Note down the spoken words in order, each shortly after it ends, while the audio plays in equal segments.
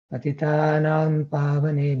पतितानां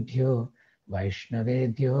पावनेभ्यो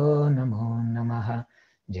वैष्णवेभ्यो नमो नमः।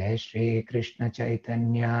 जय श्री कृष्ण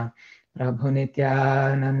चैतन्य प्रभु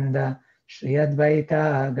नित्यानंद श्री अद्वैता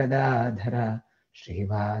गदाधर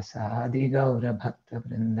श्रीवासादि गौर भक्त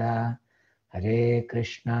वृंदा। हरे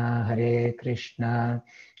कृष्णा कृष्णा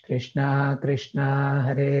कृष्णा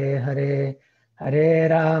हरे हरे, हरे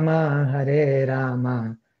Ram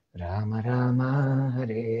Ram Ram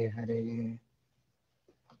Hare Hare.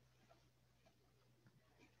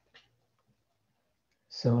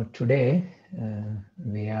 So today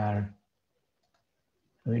we are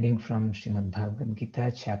reading from Srimad Bhagavad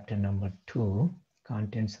Gita, chapter number 2,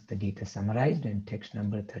 contents of the Gita summarized, and text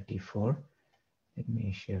number 34. Let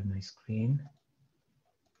me share my screen.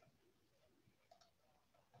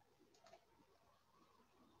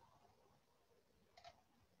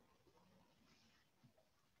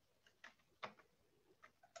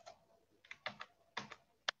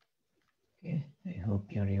 Okay, I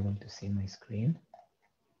hope you are able to see my screen.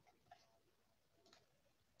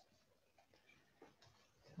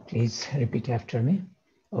 Please repeat after me.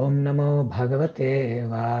 Om Namo Bhagavate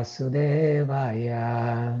Vasudevaya.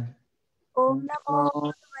 Om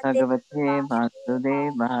Namo Bhagavate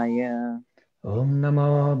Vasudevaya. Om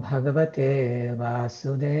Namo Bhagavate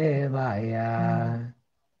Vasudevaya.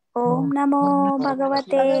 Om Namo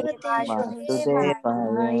Bhagavate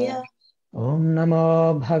Vasudevaya. Om Namo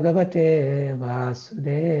Bhagavate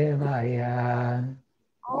Vasudevaya.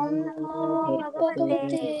 Om Namo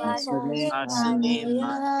Bhagavate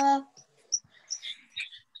Vasudevaya.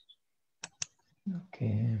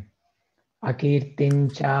 Okay. Akirtim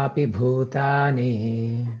chapi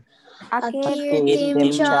bhutani. Akirtim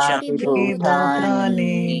chapi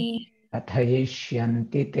bhutani.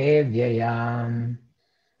 Kathayishyanti te vyayam.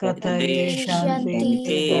 Kathayishyanti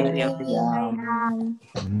te vyayam.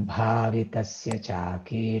 Sambhavitasya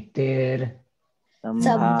chakirtir.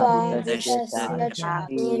 Sambhavitasya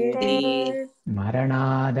chakirtir.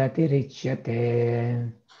 Maranadatirichyate.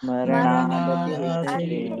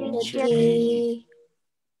 Maranadatirichyate.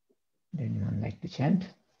 Would anyone like to chant?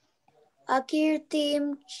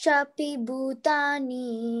 Akirtim chapi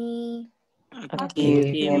bhutani.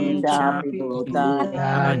 Akirtim chapi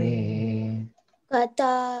bhutani.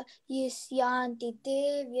 Kathayishyanti te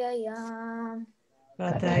vyayam.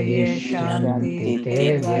 Kathayishyanti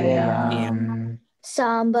te vyayam.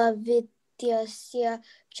 Sambhavityasya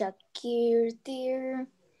chakirtir.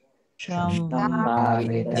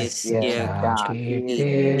 Sambhavitasya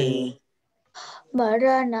chakirtir.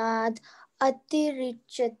 Maranad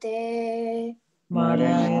atirichyate.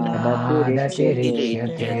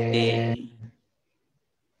 Maranadatirichyate.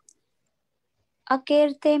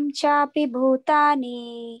 Akirtim chapi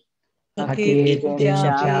bhutani. Akirtim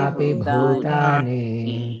chapi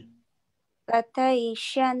bhutani.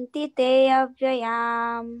 Kathayishyanti te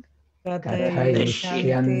avyayam.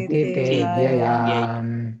 Kathayishyanti te vyayam.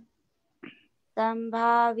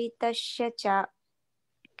 Sambhavitasya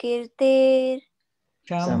chakirtir.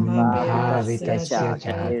 Sambhavitasya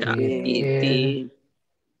chakirtir.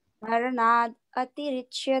 Maranad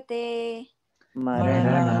atirichyate.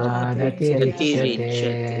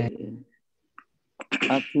 Maranadatirichyate.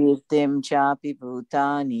 Akirtim chapi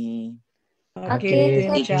bhutani.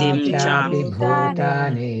 Akirtim chapi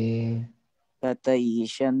bhutani.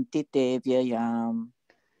 Kathayishyanti te vyayam.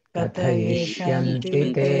 Kathayishyanti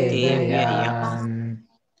te vyayam.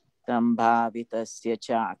 Sambhavitasya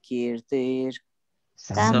chakirtir.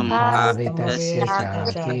 Sambhavitasya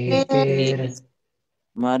chakirtir.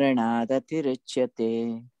 Maranadatirichyate.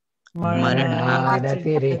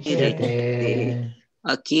 Maranadatirichyate.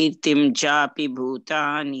 Akirtim chapi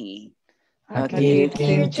bhutani.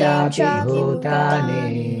 Akirtim chapi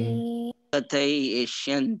bhutani.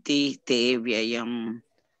 Kathayishyanti te vyayam.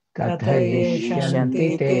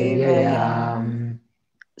 Kathayishyanti te vyayam.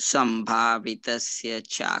 Sambhavitasya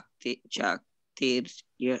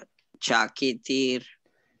chakitir.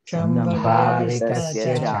 Sambhavitasya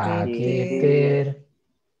chakirtir.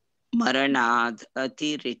 Maranad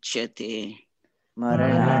atirichyate.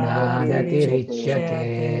 Maranadatirichyate.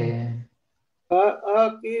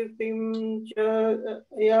 Akirtim chapi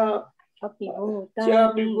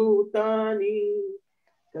bhutani.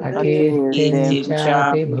 Akirtim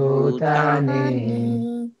chapi bhutani.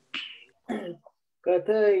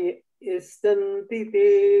 Kathayishyanti te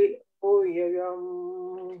vyayam.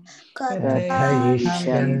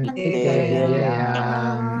 Kathayishyanti te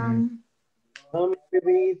vyayam.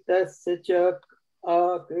 Sambhavitasya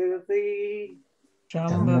chakirtir.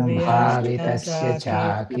 Sambhavitasya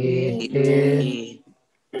chakirtir.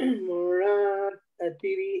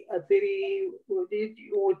 अतिरि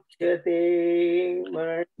उच्यते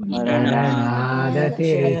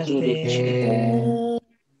Maranadatirichite.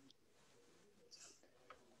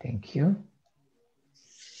 Thank you.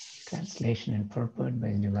 Translation and purport by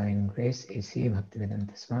His Divine Grace, A.C.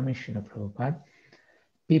 Bhaktivedanta Swami Srila Prabhupada.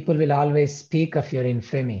 People will always speak of your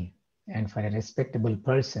infamy, and for a respectable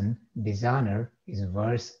person, dishonor is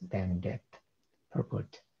worse than death.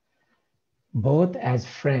 Purport. Both as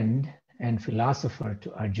friend and philosopher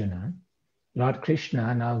to Arjuna, Lord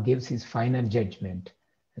Krishna now gives his final judgment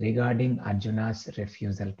regarding Arjuna's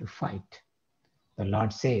refusal to fight. The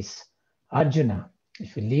Lord says, Arjuna,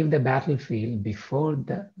 if you leave the battlefield before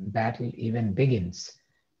the battle even begins,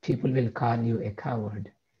 people will call you a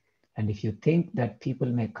coward. And if you think that people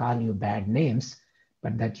may call you bad names,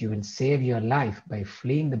 but that you will save your life by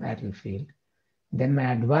fleeing the battlefield, then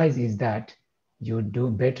my advice is that you would do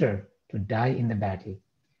better to die in the battle.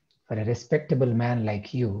 For a respectable man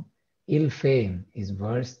like you, ill fame is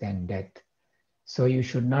worse than death. So you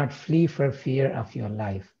should not flee for fear of your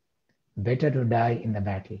life. Better to die in the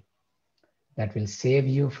battle. That will save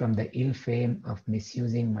you from the ill fame of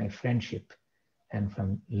misusing my friendship and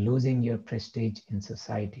from losing your prestige in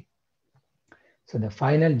society. So the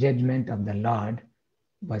final judgment of the Lord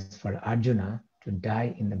was for Arjuna to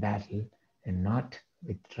die in the battle and not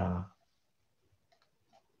withdraw.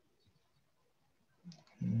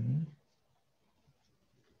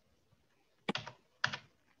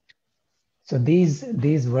 So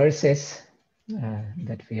these verses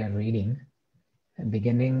that we are reading,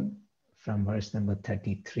 beginning from verse number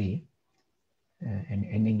 33 and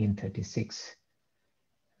ending in 36,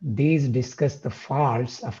 these discuss the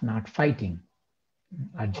faults of not fighting.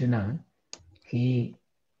 Arjuna, he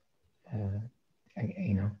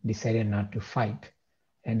decided not to fight,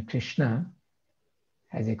 and Krishna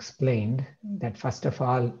has explained that first of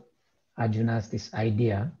all, Arjuna's this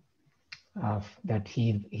idea of that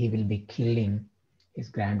he will be killing his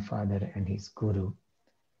grandfather and his guru.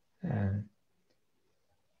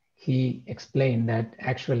 He explained that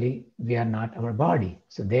actually we are not our body,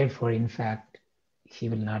 so therefore, in fact, he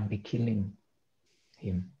will not be killing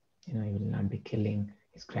him. He will not be killing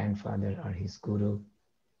his grandfather or his guru.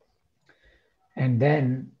 And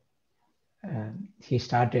then he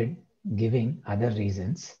started giving other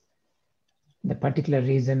reasons. The particular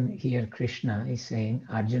reason here Krishna is saying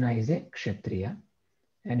Arjuna is a Kshatriya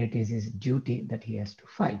and it is his duty that he has to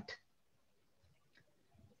fight.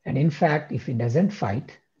 And in fact, if he doesn't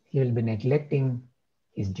fight, he will be neglecting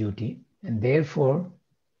his duty and therefore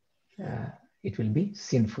it will be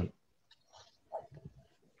sinful.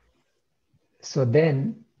 So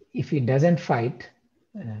then if he doesn't fight,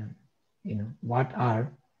 what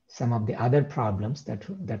are some of the other problems that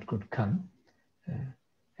could come?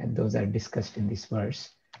 And those are discussed in this verse.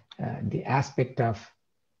 The aspect of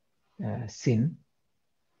sin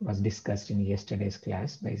was discussed in yesterday's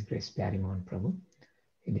class by His Grace Pyarimohan Prabhu.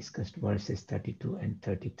 He discussed verses 32 and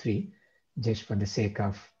 33 just for the sake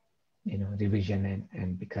of revision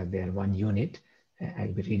and because they are one unit.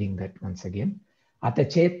 I'll be reading that once again.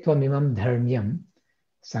 Atachetvam imam dharmyam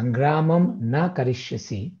sangramam na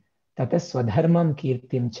karishyasi tata swadharmam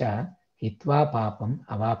kirtim cha hitva papam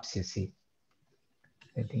avapsyasi.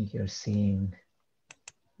 I think you're seeing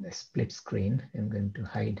the split screen. I'm going to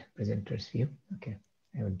hide presenter's view. Okay,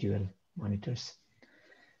 I have dual monitors.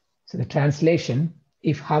 So the translation,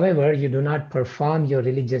 if however you do not perform your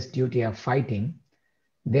religious duty of fighting,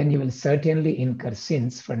 then you will certainly incur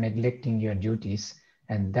sins for neglecting your duties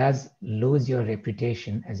and thus lose your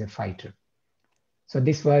reputation as a fighter. So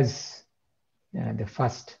this was the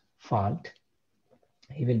first fault.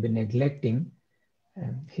 He will be neglecting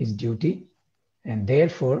his duty, and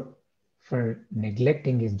therefore, for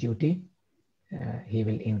neglecting his duty, he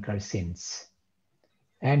will incur sins.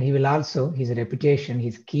 And he will also, his reputation,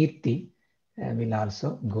 his kirti will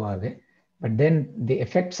also go away. But then the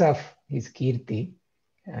effects of his kirti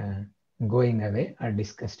going away are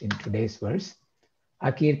discussed in today's verse.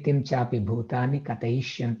 Akirtim chapi bhutani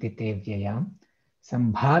kataishyanti te vyayam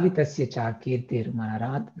sambhavitasya chakirtir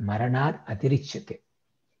maranad atirichyate.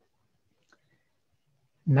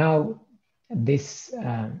 Now, this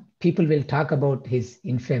people will talk about his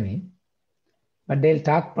infamy, but they'll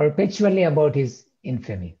talk perpetually about his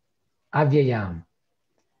infamy. Avyayam.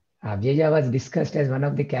 Avyaya was discussed as one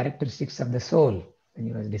of the characteristics of the soul. When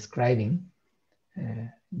he was describing,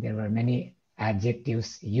 there were many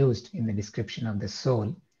adjectives used in the description of the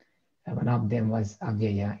soul. One of them was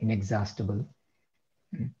avyaya, inexhaustible.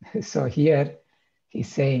 So here he's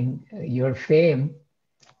saying, your fame,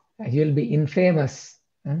 you'll be infamous.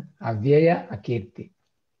 Avyaya akirti.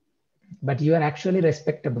 But you are actually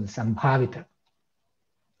respectable, sambhavita.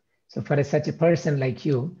 So for such a person like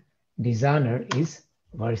you, dishonor is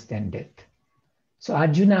worse than death. So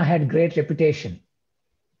Arjuna had great reputation.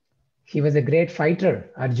 He was a great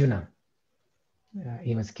fighter, Arjuna.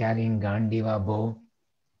 He was carrying Gandiva bow.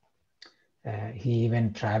 He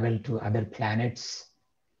even traveled to other planets.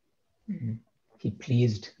 He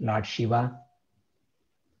pleased Lord Shiva.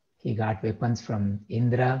 He got weapons from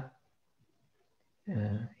Indra.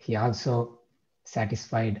 He also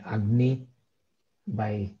satisfied Agni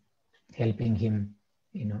by helping him,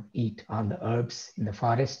 eat all the herbs in the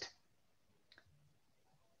forest.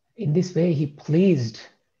 In this way, he pleased,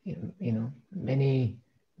 many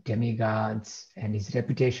demigods, and his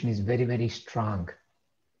reputation is very, very strong.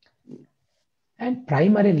 And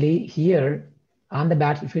primarily here on the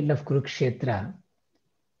battlefield of Kurukshetra,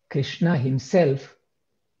 Krishna himself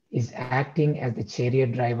is acting as the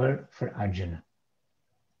chariot driver for Arjuna.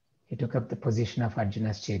 He took up the position of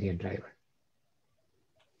Arjuna's chariot driver.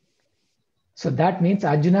 So that means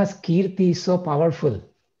Arjuna's kirti is so powerful.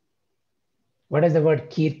 What does the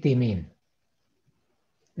word kirti mean?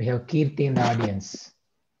 We have kirti in the audience.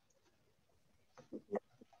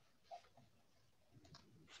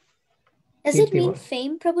 Does it mean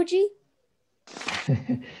fame, Prabhuji?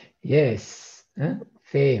 Yes,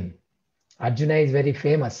 fame. Arjuna is very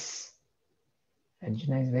famous.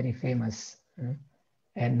 Arjuna is very famous.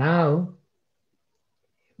 And now,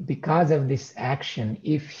 because of this action,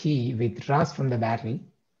 if he withdraws from the battle,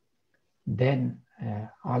 then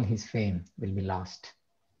all his fame will be lost.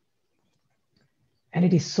 And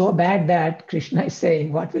it is so bad that Krishna is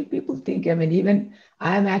saying, what will people think? I mean, even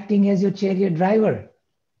I am acting as your chariot driver.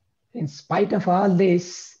 In spite of all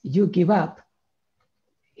this, you give up.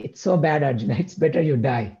 It's so bad, Arjuna. It's better you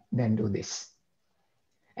die than do this.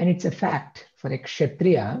 And it's a fact. For a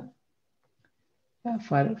Kshatriya,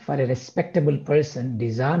 for a respectable person,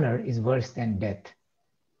 dishonor is worse than death.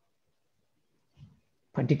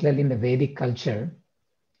 Particularly in the Vedic culture,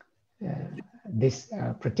 this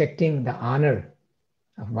protecting the honor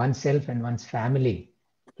of oneself and one's family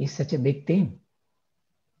is such a big thing.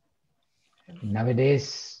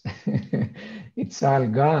 Nowadays, it's all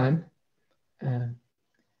gone.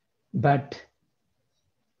 But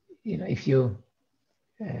if you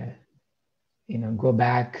go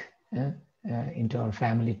back into our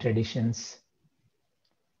family traditions,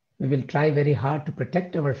 we will try very hard to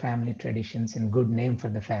protect our family traditions and good name for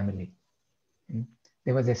the family.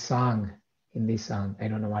 There was a song, Hindi song, I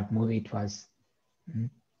don't know what movie it was.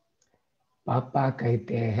 Papa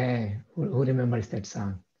kahte hai, who remembers that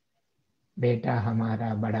song? Beta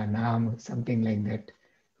hamara bada naam, something like that.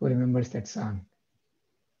 Who remembers that song?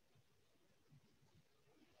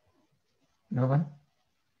 No one?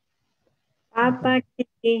 पापा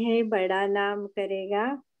कहते हैं बड़ा नाम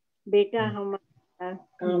करेगा बेटा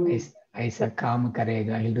हमारा ऐसा काम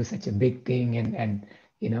करेगा, he'll do such a big thing and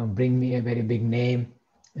bring me a very big name.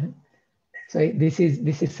 So this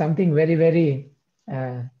is something very, very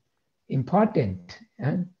important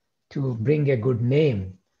to bring a good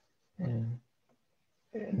name,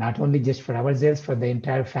 not only just for ourselves, for the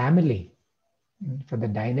entire family, for the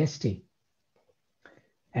dynasty.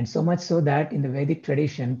 And so much so that in the Vedic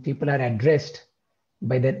tradition, people are addressed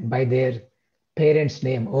by their parents'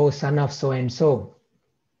 name. Oh, son of so and so.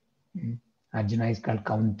 Arjuna is called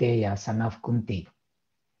Kaunteya, son of Kunti.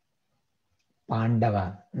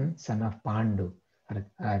 Pandava, son of Pandu,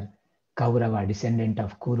 or Kaurava, descendant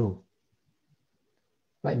of Kuru.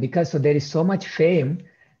 But because there is so much fame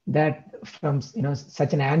that from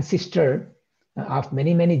such an ancestor of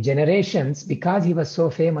many, many generations, because he was so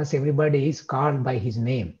famous, everybody is called by his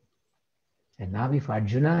name. And now if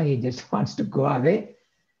Arjuna, he just wants to go away,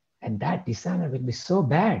 and that dishonor will be so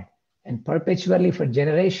bad. And perpetually for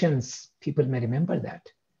generations, people may remember that.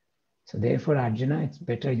 So therefore, Arjuna, it's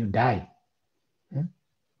better you die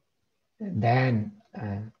than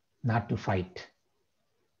not to fight.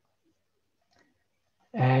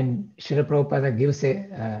 And Srila Prabhupada gives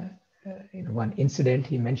one incident.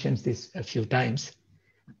 He mentions this a few times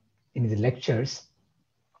in his lectures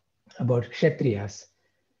about Kshatriyas.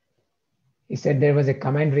 He said there was a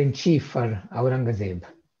commander-in-chief for Aurangzeb.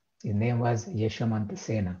 His name was Yeshomanta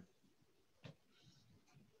Sena.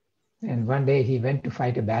 And one day he went to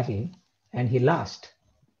fight a battle and he lost.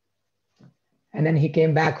 And then he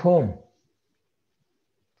came back home.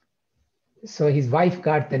 So his wife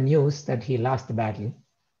got the news that he lost the battle.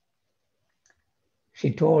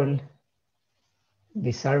 She told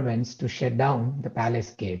the servants to shut down the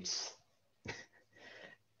palace gates.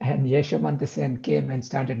 And Yeshomanta Sen came and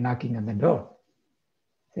started knocking on the door.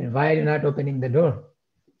 He said, why are you not opening the door?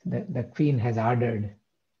 The queen has ordered,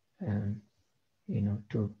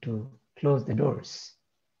 to close the doors.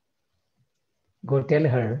 go tell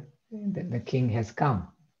her that the king has come.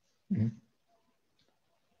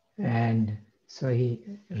 And so he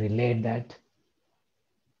relayed that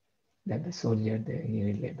the soldier,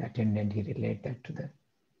 the attendant, he relayed that to the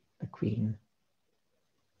queen,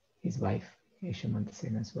 his wife, Yashamanta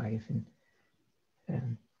Sena's wife.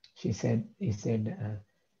 And he said,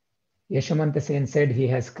 Yashamanta Sen said, he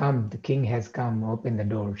has come, the king has come, open the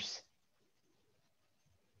doors.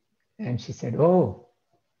 And she said, oh,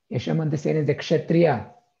 Yashamanta Sen is a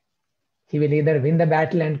Kshatriya. He will either win the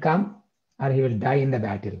battle and come, or he will die in the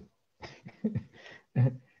battle.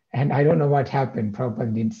 And I don't know what happened.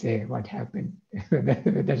 Prabhupada didn't say what happened,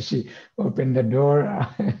 whether she opened the door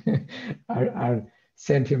or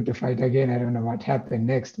sent him to fight again. I don't know what happened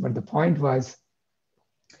next. But the point was,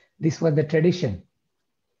 this was the tradition.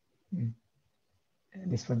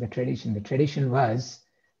 This was the tradition. The tradition was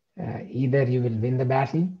either you will win the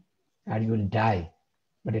battle or you will die.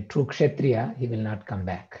 But a true Kshatriya, he will not come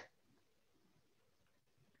back.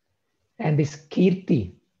 And this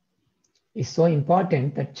Kirti is so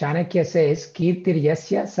important that Chanakya says, Kirtir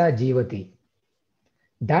yasya sa jivati.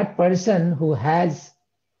 That person who has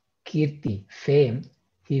Kirti, fame,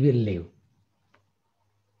 he will live.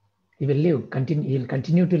 He will live, he'll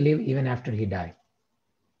continue to live even after he dies.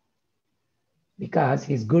 Because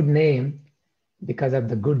his good name, because of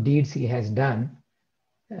the good deeds he has done,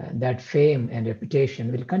 that fame and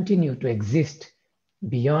reputation will continue to exist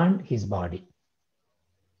beyond his body.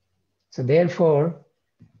 So therefore,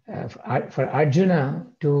 for Arjuna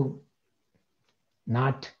to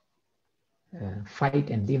not fight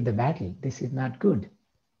and leave the battle, this is not good.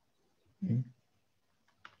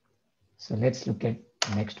 So let's look at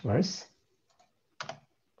the next verse.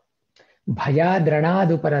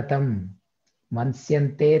 Bhayadranaduparatam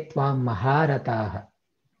mansyante tvam maharataha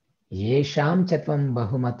yesham chatvam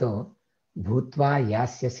bahumato bhutva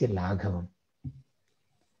yasyasi laghavam.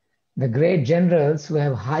 The great generals who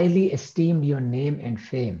have highly esteemed your name and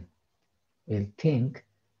fame will think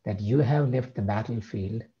that you have left the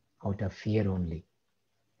battlefield out of fear only,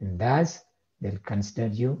 and thus they'll consider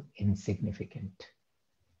you insignificant.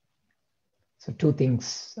 So two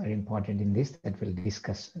things are important in this that we'll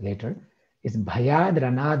discuss later. Is bhayad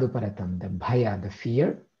ranaduparatam, the bhaya, the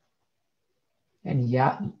fear, and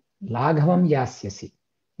laghavam yasyasi,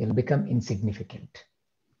 you'll become insignificant.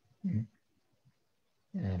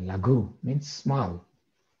 Laghu means small,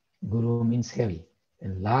 guru means heavy,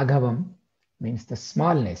 and laghavam means the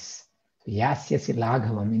smallness. So yasyasi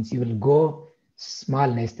laghavam means you will go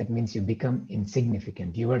smallness, that means you become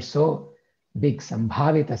insignificant. You were so big,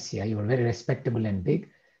 sambhavitasya, you were very respectable and big,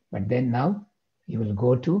 but then now you will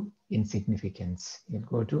go to insignificance, you'll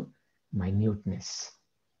go to minuteness.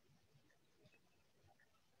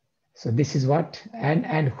 So this is what,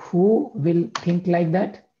 and who will think like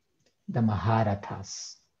that? The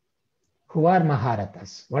Maharathas. Who are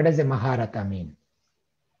Maharathas? What does a Maharatha mean?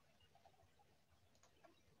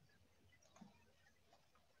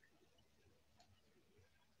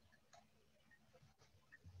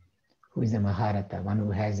 Who is a Maharatha? One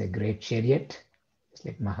who has a great chariot. It's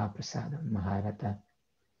like Mahaprasada, Maharatha.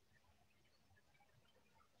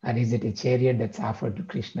 Or is it a chariot that's offered to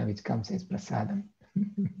Krishna which comes as prasadam?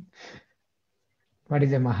 What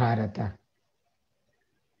is a Maharatha?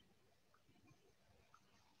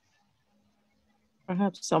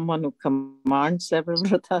 Perhaps someone who commands several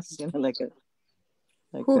vratas,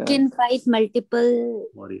 Who can fight multiple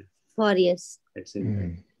warriors at same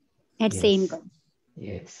time. at same time.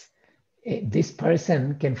 Yes. This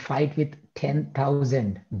person can fight with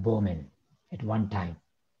 10,000 bowmen at one time.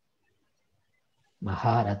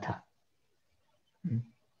 Maharatha.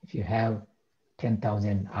 If you have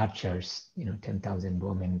 10,000 archers, 10,000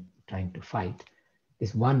 bowmen trying to fight,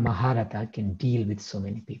 this one Maharatha can deal with so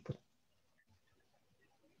many people.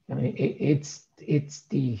 I mean, it's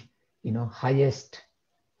the highest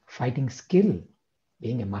fighting skill,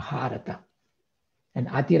 being a Maharatha. And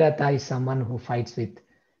Atirata is someone who fights with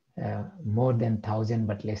more than 1,000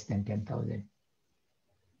 but less than 10,000.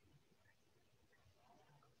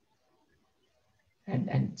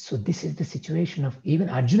 And so this is the situation of, even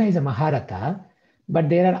Arjuna is a Maharatha, but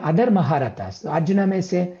there are other Maharathas. So Arjuna may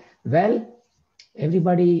say, well,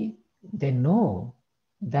 everybody, they know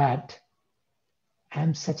that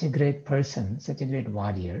I'm such a great person, such a great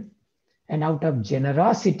warrior, and out of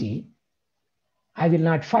generosity, I will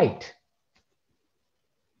not fight.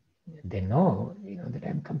 They know, that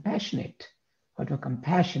I'm compassionate. Out of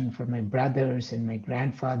compassion for my brothers and my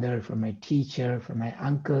grandfather, for my teacher, for my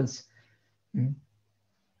uncles,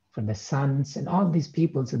 for the sons and all these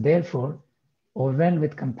people. So therefore, overwhelmed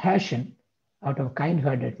with compassion, out of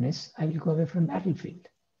kind-heartedness, I will go away from the battlefield.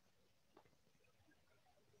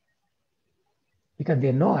 because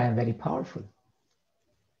they know I am very powerful.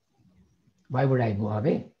 Why would I go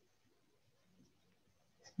away?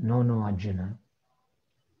 No, no, Arjuna.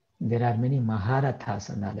 There are many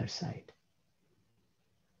Maharathas on the other side.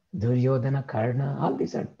 Duryodhana, Karna, all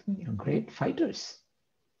these are great fighters.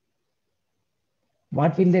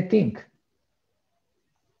 What will they think?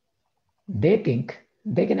 They think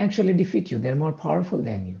they can actually defeat you. They're more powerful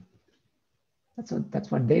than you. That's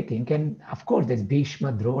what they think. And of course, there's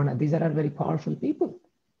Bhishma, Drona. These are all very powerful people.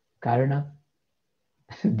 Karna.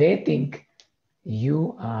 They think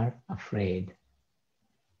you are afraid.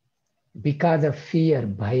 Because of fear.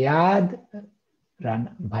 Bhayad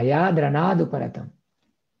ranaduparatam.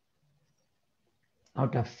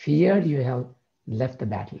 Out of fear, you have left the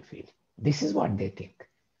battlefield. This is what they think.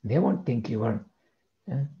 They won't think you are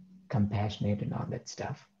compassionate and all that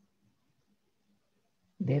stuff.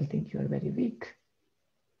 They'll think you are very weak.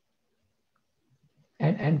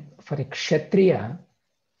 And for a Kshatriya,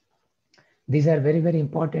 these are very, very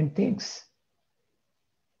important things.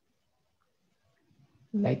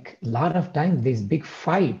 Like a lot of times, these big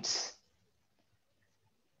fights,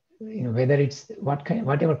 whether it's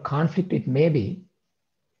whatever conflict it may be,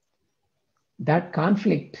 that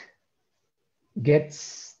conflict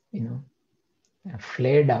gets,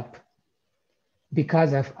 flared up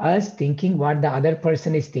because of us thinking what the other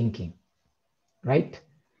person is thinking, right?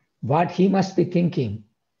 What he must be thinking.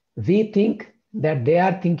 We think that they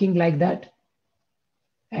are thinking like that,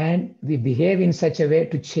 and we behave in such a way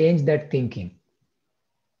to change that thinking.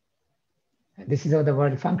 This is how the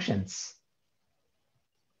world functions.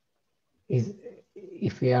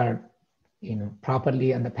 If we are,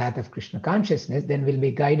 properly on the path of Krishna consciousness, then we'll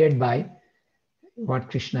be guided by what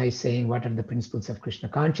Krishna is saying, what are the principles of Krishna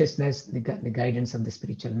consciousness, the guidance of the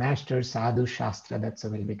spiritual masters, sadhu, shastra, that's how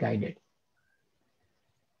we'll be guided.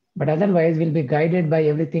 But otherwise, we'll be guided by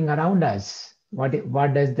everything around us. What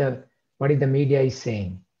is the media is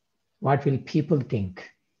saying? What will people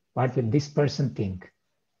think? What will this person think?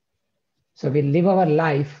 So we live our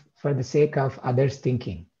life for the sake of others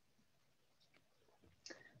thinking.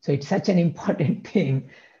 So it's such an important thing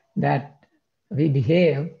that we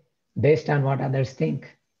behave based on what others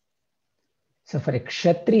think. So for a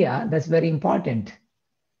Kshatriya, that's very important.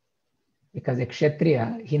 Because a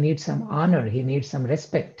Kshatriya, he needs some honor, he needs some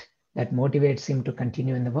respect that motivates him to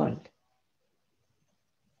continue in the world.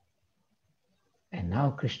 And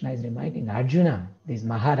now Krishna is reminding Arjuna, these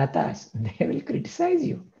Maharathas, they will criticize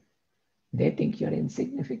you. They think you're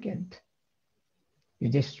insignificant. You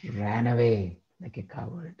just ran away like a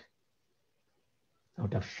coward.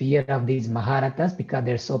 Out of fear of these Maharathas, because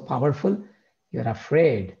they're so powerful, you're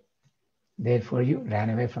afraid. Therefore, you ran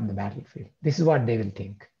away from the battlefield. This is what they will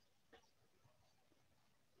think.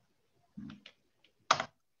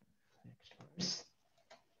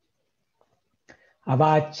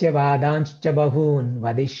 Avachya vadanscha bahun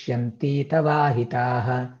vadishyanti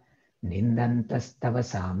tavahitaha nindantas-tava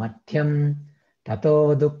samathyam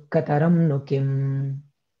tato dukkataram nukim.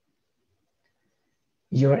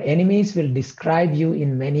 Your enemies will describe you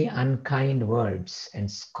in many unkind words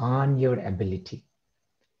and scorn your ability.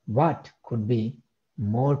 What could be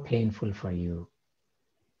more painful for you?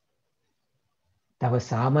 Tava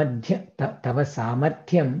samathyam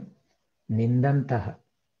nindantaha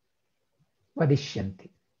vadishyanti.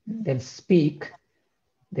 They'll speak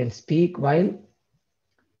while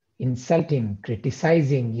insulting,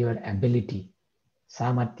 criticizing your ability.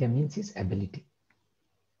 Samatya means his ability.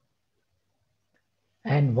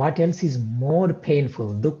 And what else is more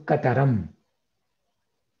painful? Dukkataram.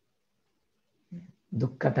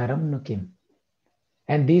 Dukkataram nukim.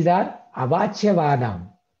 And these are avachyavadam.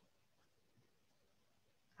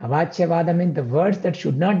 Avachyavadam means the words that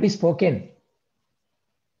should not be spoken.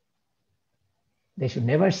 They should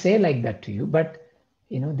never say like that to you, but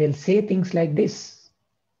they'll say things like this.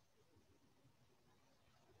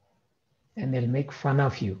 And they'll make fun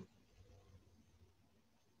of you.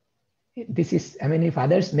 This is, if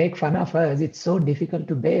others make fun of us, it's so difficult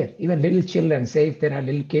to bear. Even little children, say if there are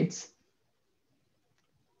little kids,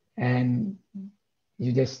 and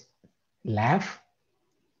you just laugh.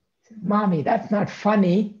 Mommy, that's not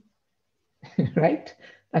funny, right?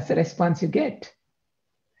 That's the response you get.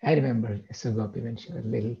 I remember Sugopi when she was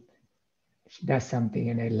little, she does something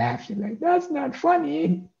and I laugh. She's like, that's not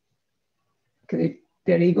funny. Because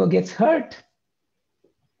their ego gets hurt.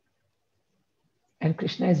 And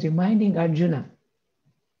Krishna is reminding Arjuna,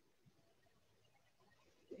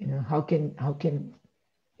 how can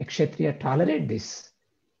a Kshatriya tolerate this?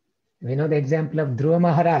 We know the example of Dhruva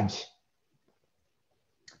Maharaj.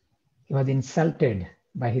 He was insulted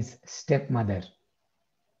by his stepmother.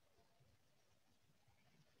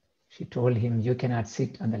 she told him, you cannot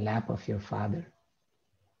sit on the lap of your father.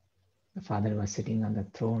 The father was sitting on the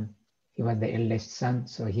throne. He was the eldest son,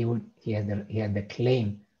 so he had the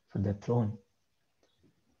claim for the throne.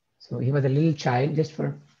 So he was a little child, just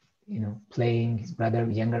for playing. His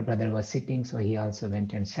younger brother was sitting, so he also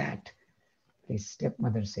went and sat. His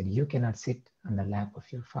stepmother said, you cannot sit on the lap of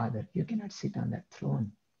your father. You cannot sit on that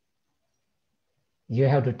throne. You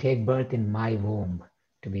have to take birth in my womb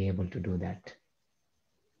to be able to do that.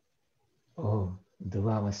 Oh,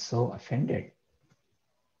 Dhruva was so offended.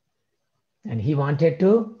 And he wanted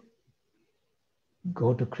to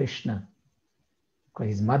go to Krishna, because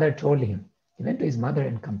his mother told him. He went to his mother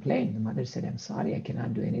and complained. The mother said, I'm sorry, I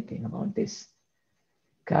cannot do anything about this.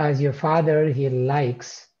 Because your father, he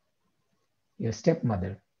likes your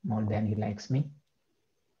stepmother more than he likes me.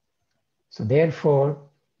 So therefore,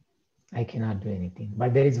 I cannot do anything.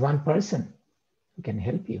 But there is one person who can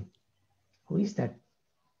help you. Who is that?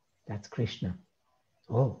 That's Krishna.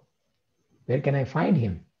 Oh, where can I find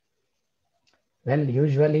him? Well,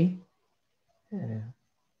 usually,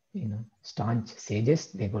 staunch sages,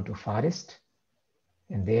 they go to forest,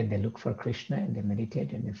 and there they look for Krishna and they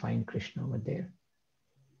meditate and they find Krishna over there.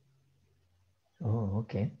 Oh,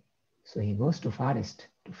 okay. So he goes to forest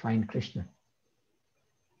to find Krishna.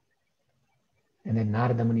 And then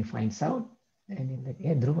Narada Muni finds out and he's like,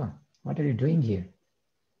 hey Dhruva, what are you doing here?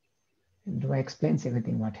 And Dhruva explains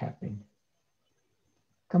everything what happened.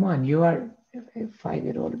 Come on, you are a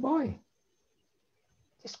 5-year-old boy.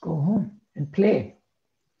 Just go home and play.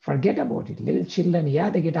 Forget about it. Little children, yeah,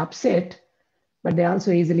 they get upset, but they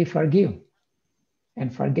also easily forgive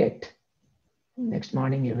and forget. Next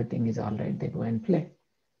morning, everything is all right. They go and play.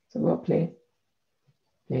 So go play.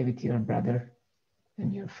 Play with your brother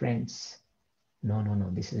and your friends. No.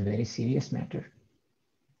 This is a very serious matter.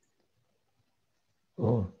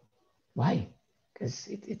 Oh, why? Because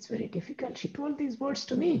it's very difficult. She told these words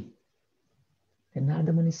to me. And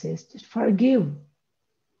Narada Muni says, just forgive.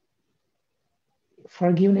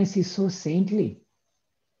 Forgiveness is so saintly.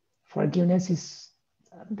 Forgiveness is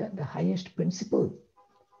the highest principle.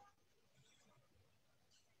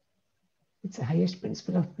 It's the highest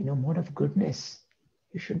principle of mode of goodness.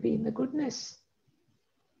 You should be in the goodness.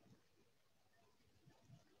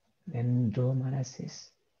 Then Dhruva Maharaj says,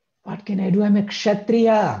 what can I do? I'm a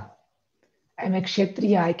Kshatriya.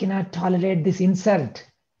 I cannot tolerate this insult.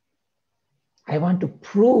 I want to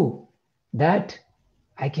prove that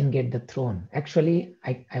I can get the throne. Actually,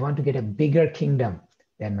 I want to get a bigger kingdom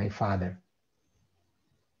than my father.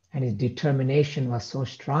 And his determination was so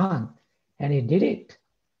strong, and he did it.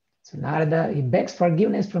 So Narada, he begs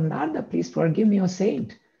forgiveness from Narada. Please forgive me, O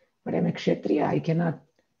saint. But I'm a Kshatriya. I cannot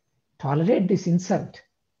tolerate this insult.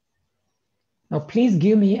 Now, please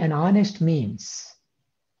give me an honest means.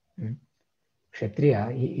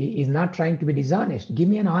 Kshatriya, he is not trying to be dishonest. Give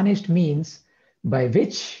me an honest means by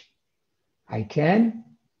which I can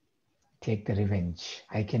take the revenge.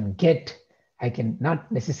 I can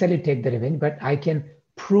not necessarily take the revenge, but I can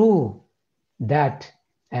prove that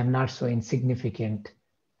I am not so insignificant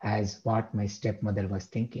as what my stepmother was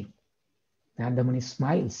thinking. Narada Muni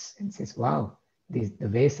smiles and says, wow, the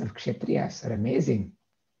ways of Kshatriyas are amazing.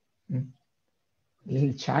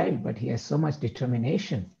 Little child, but he has so much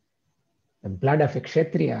determination. The blood of a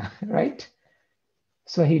Kshatriya, right?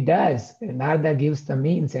 So he does. Narada gives the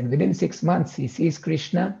means, and within 6 months, he sees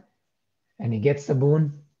Krishna and he gets the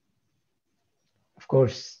boon. Of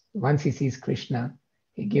course, once he sees Krishna,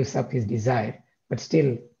 he gives up his desire, but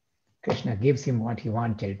still, Krishna gives him what he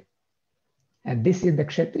wanted. And this is the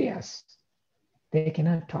Kshatriyas. They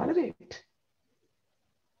cannot tolerate.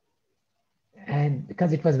 And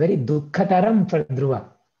because it was very dukkhataram for Dhruva.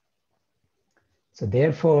 So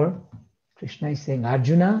therefore, Krishna is saying,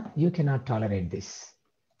 Arjuna, you cannot tolerate this.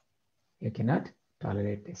 You cannot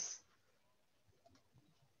tolerate this.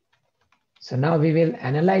 So now we will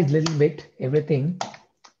analyze a little bit everything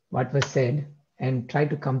what was said and try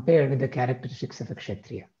to compare with the characteristics of a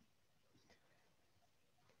Kshatriya.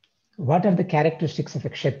 What are the characteristics of a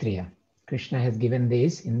Kshatriya? Krishna has given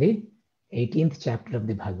these in the 18th chapter of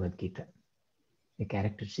the Bhagavad Gita. The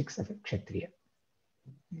characteristics of a Kshatriya.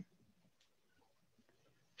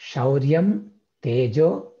 Shauryam,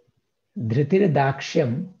 Tejo, Dhritir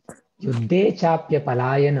Dakshyam, Yuddhe Chapya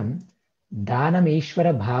Palayanam, Dhanam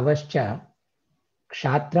Ishvara Bhavascha,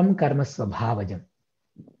 Kshatram Karma Svabhavajam.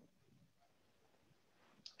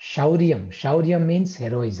 Shauryam means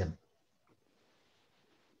heroism.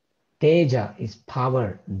 Teja is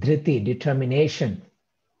power, Dhriti, determination.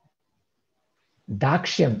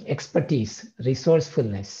 Dakshyam, expertise,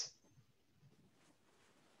 resourcefulness.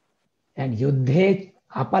 And Yuddhe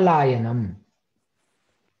Apalayanam,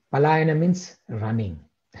 Palayana means running.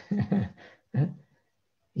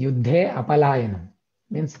 Yuddhe apalayanam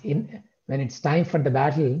means when it's time for the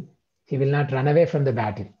battle, he will not run away from the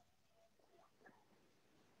battle.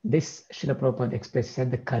 This Srila Prabhupada expresses as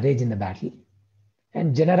the courage in the battle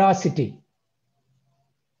and generosity.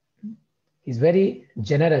 He's very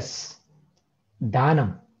generous.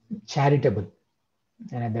 Dhanam, charitable.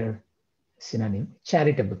 Another synonym,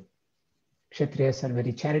 charitable. Kshatriyas are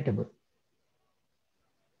very charitable.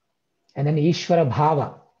 And then Ishvara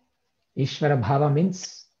Bhava. Ishvara Bhava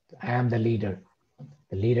means I am the leader,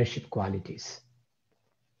 the leadership qualities.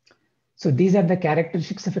 So these are the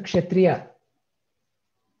characteristics of a Kshatriya.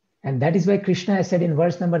 And that is why Krishna has said in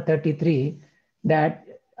verse number 33 that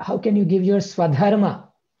how can you give your Swadharma?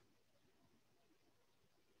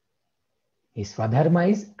 His Swadharma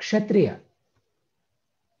is Kshatriya.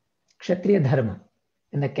 Kshatriya Dharma.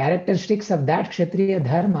 And the characteristics of that Kshatriya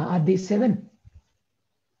Dharma are these 7.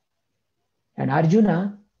 And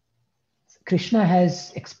Arjuna, Krishna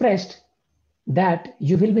has expressed that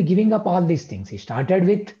you will be giving up all these things. He started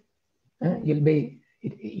with,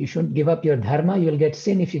 you shouldn't give up your dharma, you will get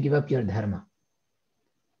sin if you give up your dharma.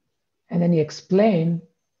 And then he explained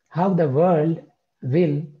how the world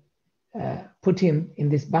will put him in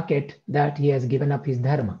this bucket that he has given up his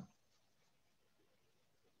dharma.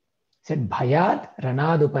 He said, Bhayat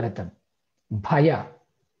Ranad Uparatam. Bhaya.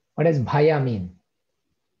 What does Bhaya mean?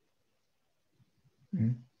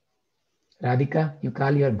 Radhika, you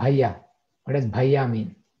call your Bhaya. What does Bhaya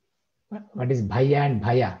mean? What is Bhaya and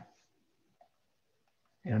Bhaya?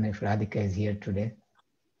 I don't know if Radhika is here today.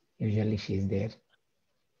 Usually she is there.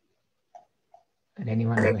 And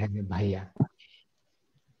anyone who has a Bhaya.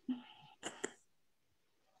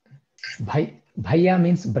 Bhaya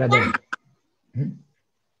means brother.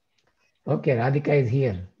 Okay, Radhika is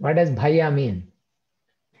here. What does Bhaya mean?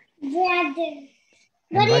 Brother.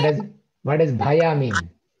 And what does Bhaya mean?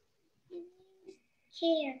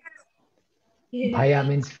 Fear. Bhaya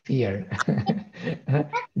means fear.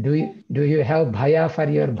 Do you have Bhaya for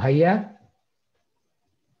your Bhaya?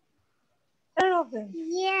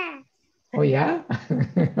 Yeah. Oh yeah?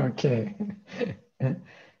 Okay.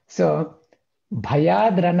 So,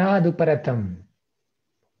 Bhayad Ranad Uparatam.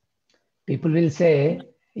 People will say,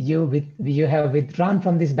 you have withdrawn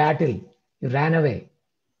from this battle. You ran away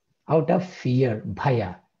out of fear,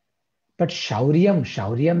 Bhaya. But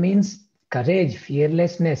Shaurya means courage,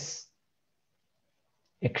 fearlessness.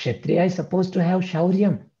 A Kshatriya is supposed to have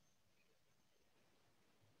Shauryam.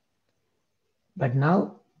 But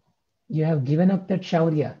now you have given up that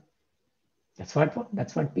Shaurya. That's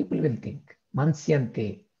what people will think.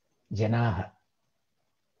 Mansyante Janaha.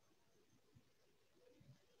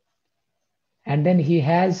 And then he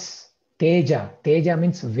has Teja. Teja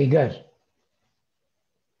means vigor.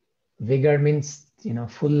 Vigor means,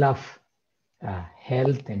 full of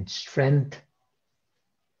health and strength.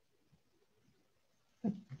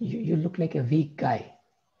 You look like a weak guy.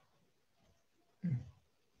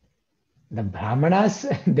 The Brahmanas,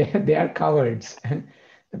 they are cowards.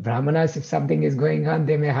 The Brahmanas, if something is going on,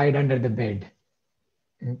 they may hide under the bed.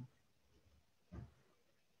 The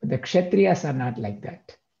Kshatriyas are not like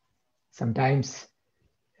that. Sometimes,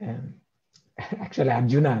 actually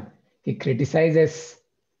Arjuna, he criticizes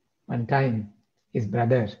one time his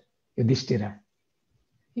brother, Yudhishthira.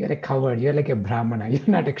 You're a coward, you're like a Brahmana, you're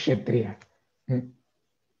not a Kshatriya.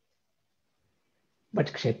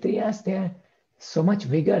 But Kshatriyas, they are so much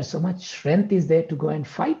vigor, so much strength is there to go and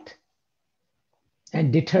fight.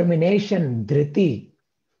 And determination, dhriti.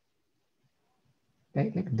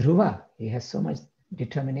 Like Dhruva, he has so much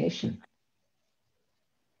determination.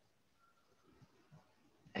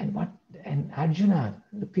 And Arjuna,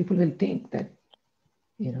 the people will think that,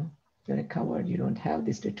 you're a coward, you don't have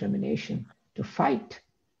this determination to fight.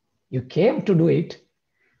 You came to do it,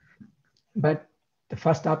 but the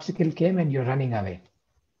first obstacle came and you're running away.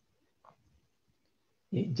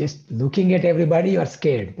 Just looking at everybody, you're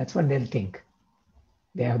scared. That's what they'll think.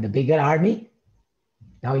 They have the bigger army.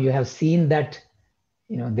 Now you have seen that,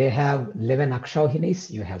 they have 11 Akshauhinis,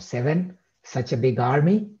 you have 7, such a big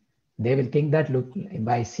army. They will think that, look,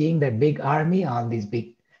 by seeing that big army, all these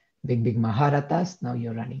big Maharathas, now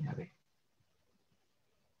you're running away.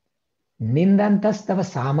 Nindantas tava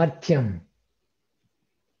samarthyam.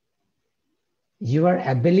 Your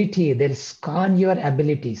ability, they'll scorn your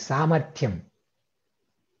ability, samarthyam.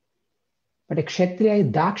 But a Kshatriya is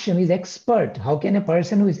daksham, is expert. How can a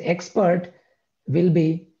person who is expert will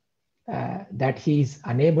be that he is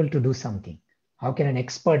unable to do something? How can an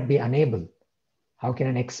expert be unable? How can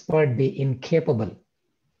an expert be incapable?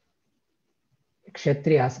 A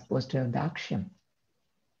Kshatriya is supposed to have daksham.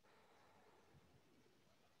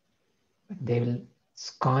 but they will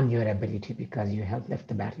scorn your ability because you have left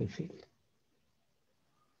the battlefield.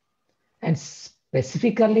 And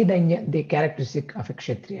specifically the characteristic of a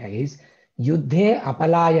Kshatriya is Yuddhe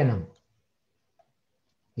Apalayanam.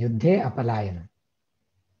 Yuddhe Apalayanam.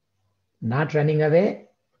 Not running away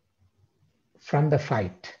from the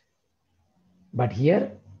fight. But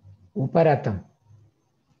here, Uparatam.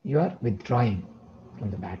 You are withdrawing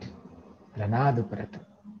from the battle. Ranad Uparatam.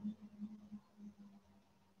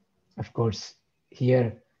 Of course,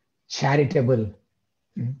 here charitable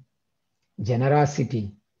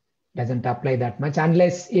generosity doesn't apply that much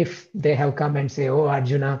unless if they have come and say, oh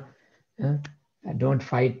Arjuna, don't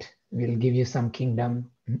fight, we'll give you some kingdom.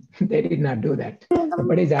 They did not do that.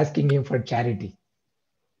 Nobody is asking him for charity.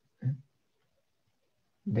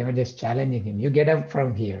 They were just challenging him. You get up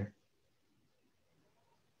from here.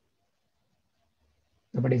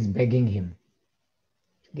 Nobody is begging him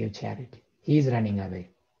to give charity. He is running away.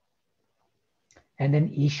 And then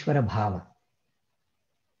Ishvara Bhava.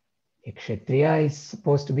 A Kshatriya is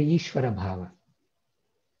supposed to be Ishvara Bhava,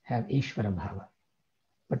 have Ishvara Bhava,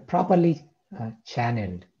 but properly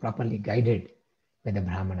channeled, properly guided by the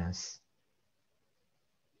Brahmanas.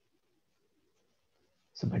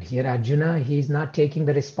 So, but here Arjuna, he is not taking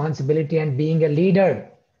the responsibility and being a leader.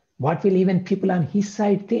 What will even people on his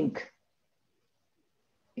side think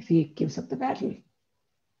if he gives up the battle?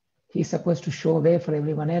 He's supposed to show way for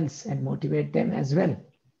everyone else and motivate them as well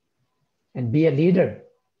and be a leader.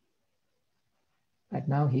 But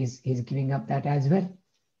now he's giving up that as well.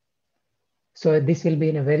 So this will be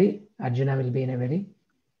in a very, Arjuna will be in a very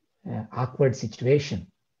awkward situation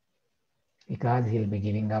because he'll be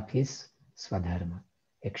giving up his Swadharma.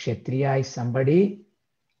 A Kshatriya is somebody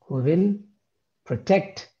who will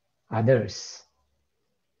protect others.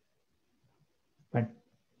 But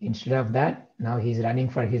instead of that, now he's running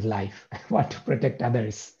for his life. What to protect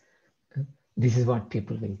others? This is what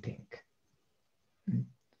people will think.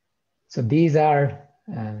 So these are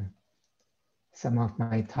some of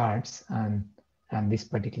my thoughts on this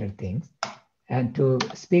particular thing. And to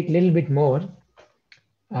speak a little bit more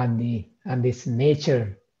on this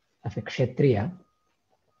nature of a Kshatriya,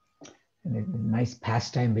 a nice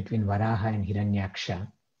pastime between Varaha and Hiranyaksha.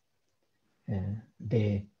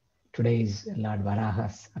 Today is Lord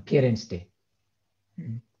Varaha's appearance day.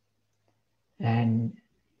 And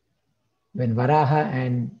when Varaha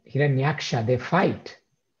and Hiranyaksha, they fight.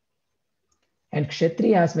 And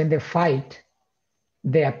Kshatriyas, when they fight,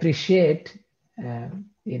 they appreciate,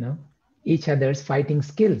 each other's fighting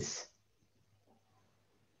skills.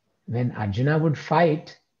 When Arjuna would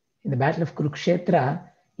fight in the battle of Kurukshetra,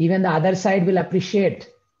 even the other side will appreciate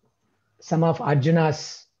some of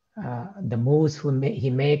Arjuna's, the moves he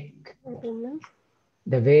make,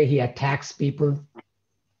 the way he attacks people.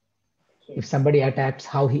 If somebody attacks,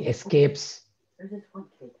 how he escapes.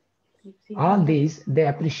 All these, they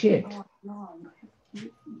appreciate. I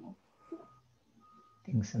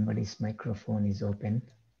think somebody's microphone is open.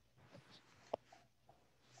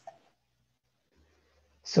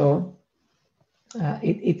 So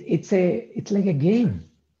it's like a game.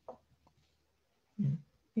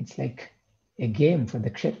 It's like a game for the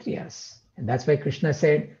Kshatriyas. And that's why Krishna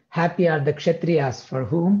said, happy are the Kshatriyas for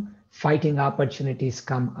whom fighting opportunities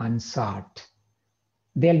come unsought.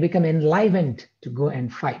 They'll become enlivened to go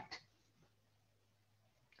and fight.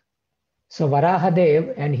 So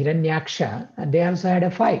Varahadev and Hiranyaksha, they also had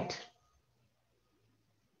a fight.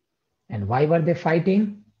 And why were they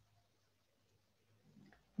fighting?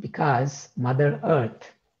 Because Mother Earth,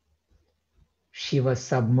 she was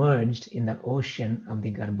submerged in the ocean of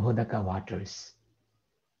the Garbhodaka waters.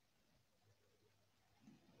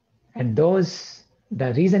 And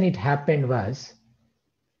the reason it happened was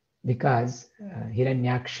because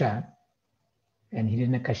Hiranyaksha and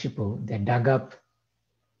Hiranyakashipu, they dug up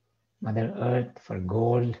Mother Earth for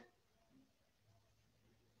gold.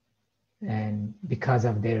 And because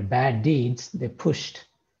of their bad deeds, they pushed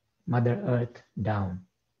Mother Earth down.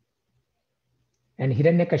 And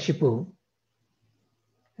Hiranyakashipu,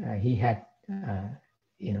 he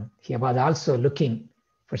was also looking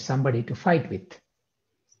for somebody to fight with.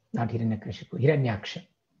 Not Hiranyakashipu, Hiranyaksha.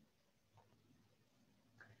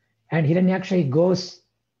 And Hiranyaksha, he goes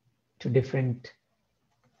to different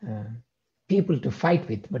people to fight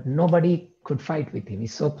with, but nobody could fight with him.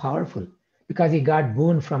 He's so powerful because he got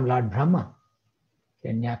boon from Lord Brahma.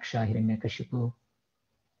 Hiranyaksha, Hiranyakashipu.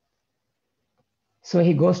 So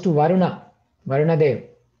he goes to Varunadev.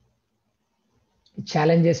 He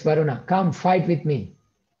challenges Varuna, come fight with me.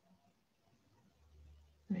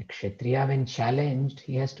 A Kshatriya, when challenged,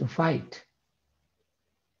 he has to fight.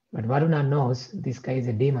 But Varuna knows this guy is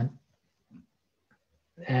a demon.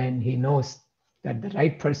 and he knows that the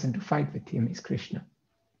right person to fight with him is Krishna.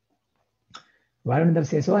 Varunadav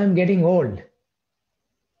says, "Oh, I'm getting old.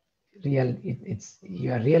 You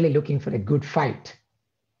are really looking for a good fight.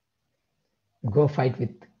 Go fight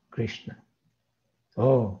with Krishna."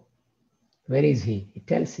 "Oh, where is he?" He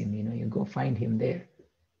tells him, you go find him there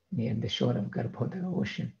near the shore of Garbhodara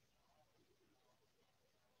ocean.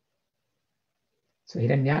 So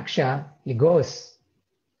Hiranyaksha, he goes,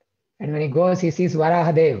 and when he goes, he sees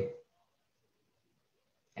Varahadev,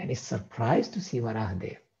 and he's surprised to see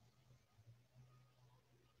Varahadev.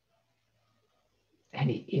 And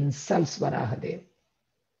he insults Varahadev.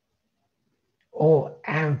 "Oh,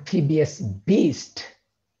 amphibious beast."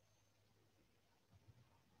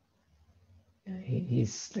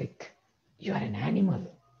 He's like, "You are an animal.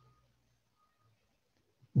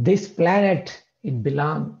 This planet, it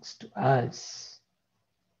belongs to us.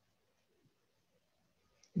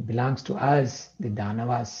 It belongs to us, the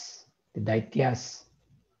Danavas, the Daityas.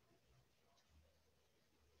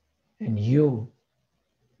 And you,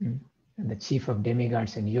 and the chief of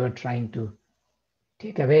demigods, and you are trying to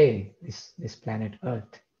take away this planet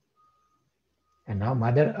Earth. And now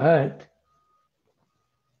Mother Earth,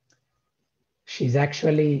 she's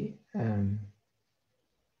actually, in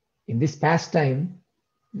this pastime,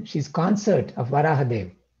 she's consort of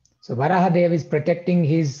Varahadev. So Varahadev is protecting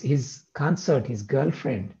his consort, his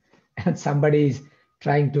girlfriend, and somebody is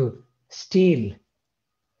trying to steal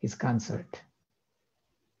his consort.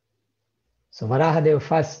 So Varahadev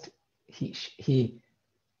first, he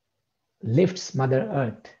lifts Mother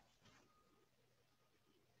Earth.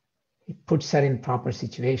 He puts her in proper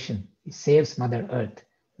situation. He saves Mother Earth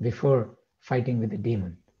before fighting with the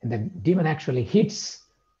demon. And the demon actually hits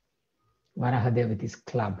Varahadev with his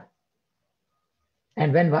club.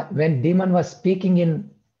 And when demon was speaking in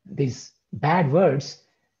these bad words,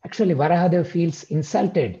 actually Varahadev feels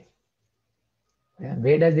insulted.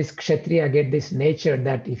 Where does this Kshatriya get this nature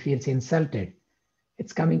that he feels insulted?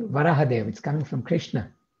 It's coming, Varahadev, it's coming from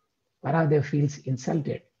Krishna. Varahadev feels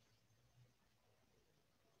insulted.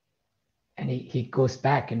 And he goes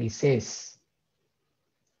back and he says,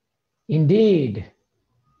 Indeed,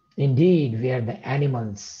 we are the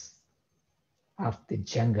animals of the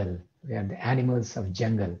jungle. We are the animals of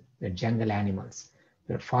jungle. We are jungle animals.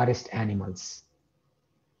 We are forest animals.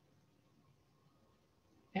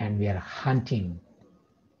 And we are hunting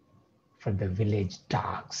for the village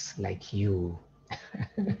dogs like you.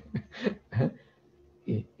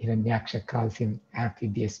 Hiranyaksha calls him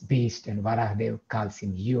amphibious beast, and Varahadev calls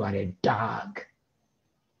him, you are a dog.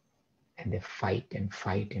 And they fight and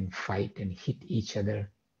fight and fight and hit each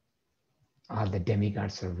other. All the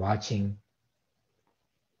demigods are watching.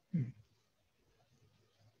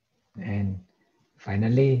 And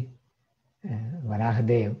finally,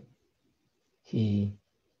 Varahadev, he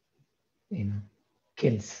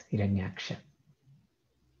kills Hiranyaksha.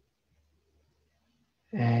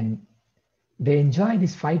 And they enjoy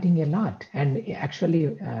this fighting a lot. And actually,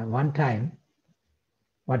 one time,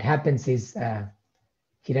 what happens is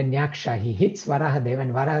Hiranyaksha, he hits Varahadev,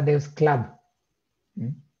 and Varahadev's club,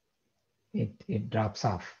 it drops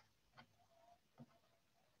off.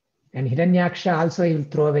 And Hiranyaksha also, he will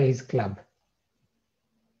throw away his club.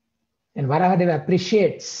 And Varahadev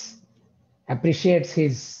appreciates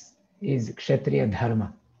his Kshatriya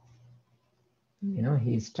dharma.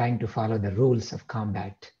 He is trying to follow the rules of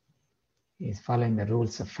combat. He is following the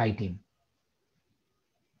rules of fighting.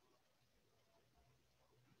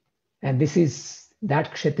 And this is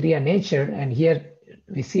that Kshatriya nature. And here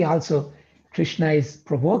we see also Krishna is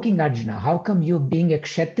provoking Arjuna. How come you, being a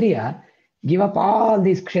Kshatriya, give up all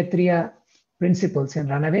these Kshatriya principles and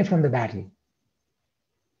run away from the battle?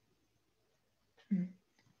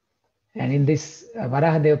 And in this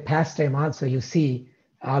Varahadev pastime also, you see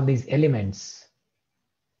all these elements,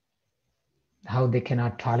 how they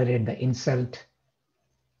cannot tolerate the insult,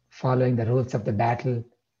 following the rules of the battle,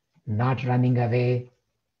 not running away.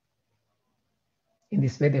 In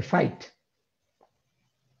this way they fight.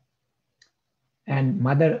 And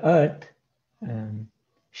Mother Earth,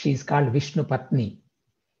 she is called Vishnu Patni.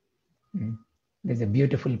 There's a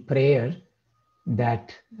beautiful prayer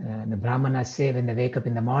that the Brahmanas say when they wake up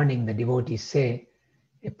in the morning. The devotees say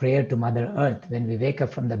a prayer to Mother Earth. When we wake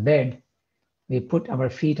up from the bed, we put our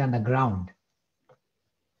feet on the ground.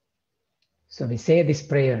 So we say this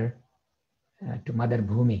prayer to Mother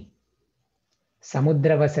Bhumi.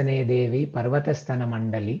 Samudra Vasane Devi Parvatastana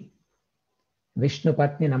Mandali Vishnu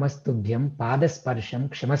Patni Namastubhyam Padasparsham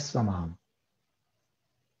Kshamaswamam.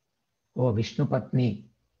 Oh Vishnu Patni,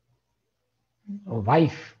 oh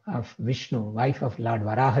wife of Vishnu, wife of Lord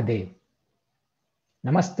Varahadev,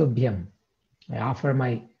 Namastubhyam, I offer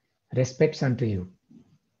my respects unto you.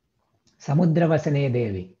 Samudra Vasane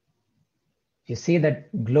Devi. You see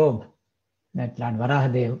that globe that Lord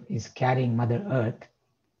Varahadev is carrying Mother Earth.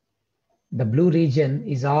 The blue region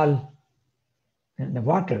is all the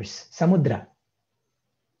waters, Samudra.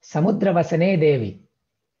 Samudra Vasane Devi.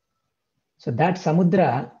 So that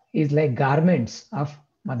Samudra is like garments of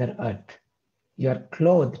Mother Earth. You are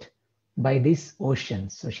clothed by this ocean.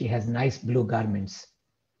 So she has nice blue garments.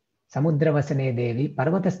 Samudra Vasane Devi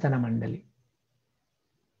Parvatastana Mandali.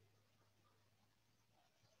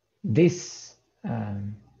 This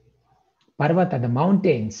Parvata, the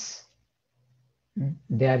mountains,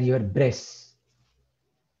 they are your breasts.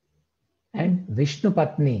 And Vishnu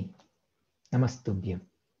Patni, Namastubhyam.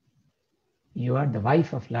 You are the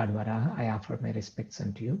wife of Lord Varaha. I offer my respects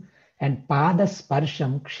unto you. And Pada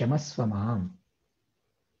Sparsham Kshamasvamam.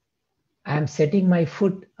 I am setting my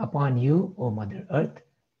foot upon you, O Mother Earth.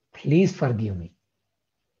 Please forgive me.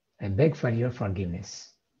 I beg for your forgiveness.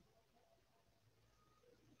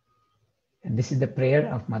 And this is the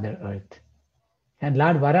prayer of Mother Earth. And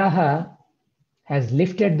Lord Varaha has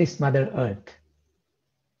lifted this Mother Earth.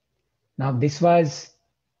 Now this was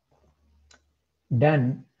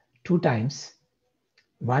done 2 times.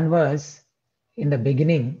 One was in the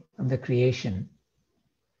beginning of the creation.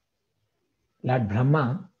 Lord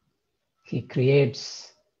Brahma, he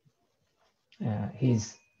creates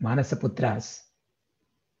his Manasaputras,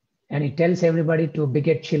 and he tells everybody to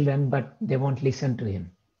beget children, but they won't listen to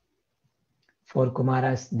him. 4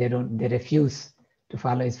 Kumaras, they refuse to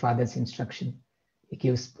follow his father's instruction. He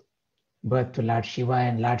gives birth to Lord Shiva,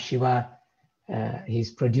 and Lord Shiva,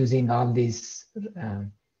 he's producing all these,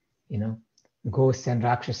 ghosts and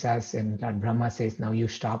Rakshasas, and Lord Brahma says, now you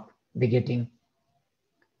stop begetting.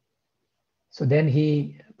 So then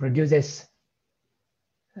he produces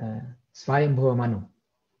Swayambhuva Manu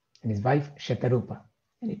and his wife Shatarupa.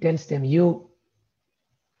 And he tells them, you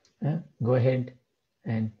go ahead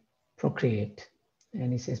and procreate.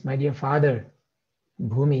 And he says, my dear father,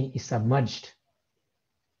 Bhumi is submerged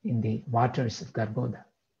in the waters of Garbhoda.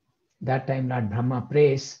 That time Lord Brahma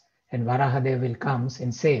prays, and Varahadev comes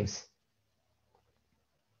and saves.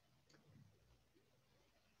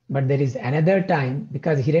 But there is another time,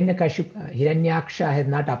 because Hiranyaksha has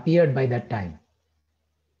not appeared by that time.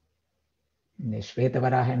 In the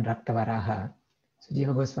Shvetavaraha and Raktavaraha, so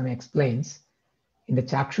Jiva Goswami explains, in the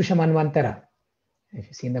Chakshusha Manvantara, if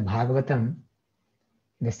you see in the Bhagavatam,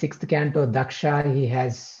 in the 6th canto, Daksha, he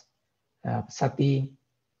has Sati,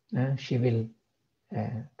 she will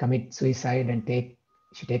commit suicide and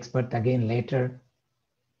she takes birth again later.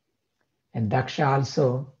 And Daksha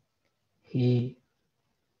also, he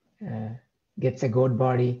gets a goat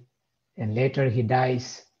body, and later he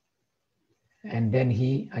dies, and then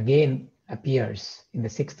he again appears in the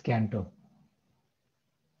 6th canto.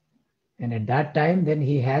 And at that time, then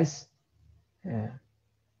he has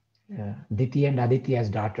Diti and Aditi as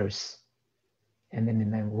daughters. And then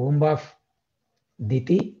in the womb of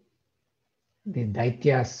Diti, the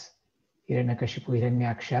Daityas, Hiranyakashipu,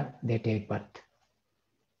 Hiranyaksha, they take birth.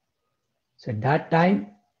 So at that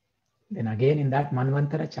time, then again in that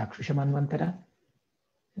Manvantara, Chakshusha Manvantara,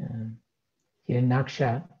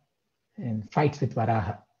 Hiranyaksha and fights with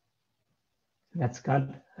Varaha. That's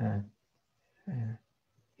called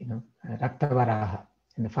Raktavaraha.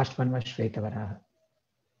 And the first one was Shvetavaraha.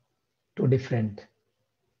 2 different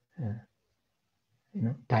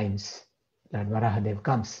times Lord Varahadev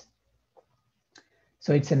comes.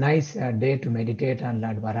 So it's a nice day to meditate on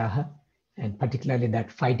Lord Varaha, and particularly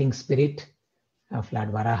that fighting spirit of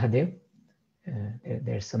Lord Varahadev.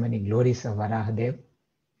 There's so many glories of Varahadev.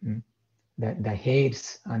 The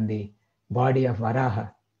hairs on the body of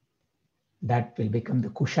Varaha, that will become the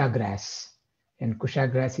Kusha grass. And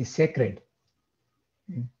Kusha grass is sacred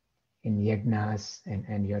in yagnas,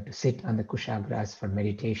 and you have to sit on the Kusha grass for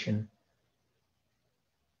meditation.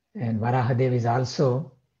 And Varahadev is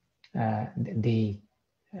also the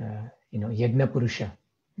Yagna Purusha.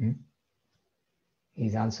 He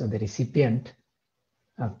is also the recipient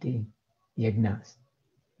of the yagnas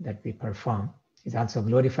that we perform. Is also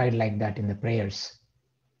glorified like that in the prayers.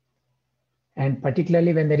 And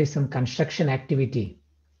particularly when there is some construction activity,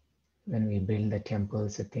 when we build the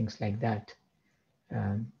temples and things like that,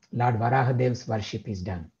 Lord Varahadev's worship is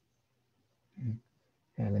done.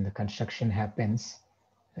 When the construction happens,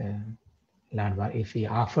 if we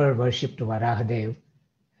offer worship to Varahadev,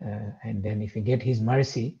 and then if we get his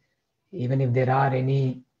mercy, even if there are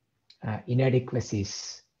any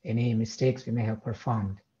inadequacies, any mistakes we may have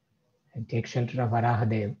performed, and take shelter of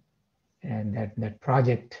Varahadev, and that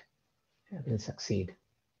project will succeed.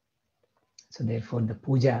 So therefore the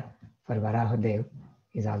puja for Varahadev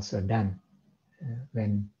is also done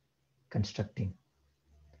when constructing.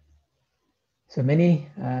 So many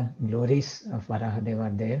glories of Varahadev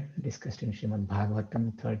are there, discussed in Srimad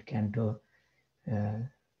Bhagavatam, 3rd canto,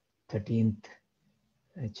 13th,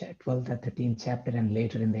 12th or 13th chapter, and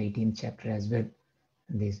later in the 18th chapter as well.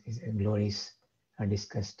 These glories are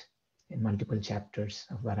discussed in multiple chapters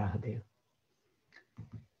of Varahadev.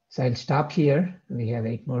 So I'll stop here. We have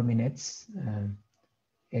 8 more minutes.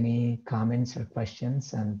 Any comments or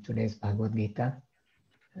questions on today's Bhagavad Gita?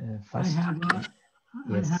 First, I have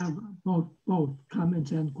both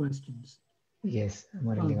comments and questions. Yes,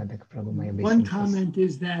 Prabhu, my one comment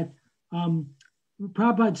is that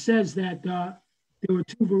Prabhupada says that there were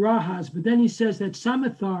 2 Varahas, but then he says that some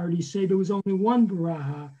authorities say there was only 1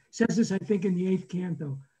 Varaha. He says this, I think, in the 8th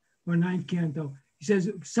canto or 9th canto. He says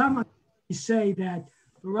some authorities say that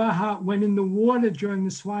Varaha went in the water during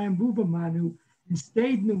the Swayambhuva Manu and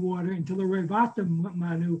stayed in the water until the Raivata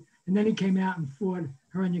Manu, and then he came out and fought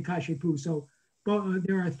Hiranyakashipu. So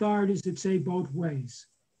there are authorities that say both ways.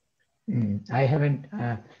 I haven't,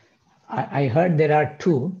 I heard there are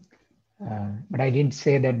 2, but I didn't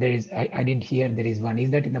say that there is, I didn't hear there is 1.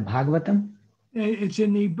 Is that in the Bhagavatam? It's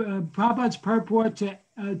in the Prabhupada's purport to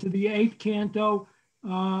the 8th canto,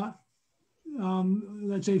 let's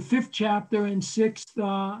say 5th chapter and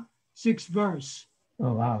 6th verse.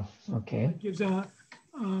 Oh, wow. Okay. It gives a,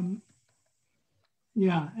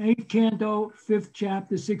 8th canto, 5th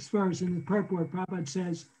chapter, 6th verse. In the purport, Prabhupada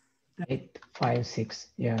says that 8, 5, 6.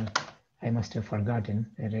 Yeah, I must have forgotten.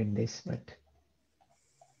 I read this, but.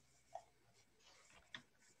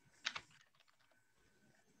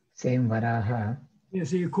 Same Varaha. Yeah,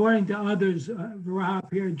 see, according to others, Varaha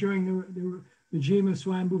appeared during the regime of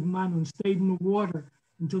Swayambhuva Manu and stayed in the water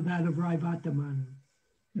until that of Raivata Manu.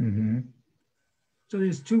 Mm-hmm. So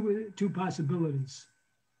there's two possibilities.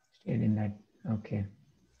 Stayed in that, okay.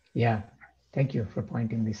 Yeah, thank you for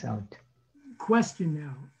pointing this out. Question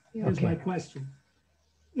now, here's my question.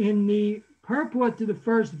 In the purport to the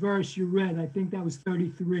first verse you read, I think that was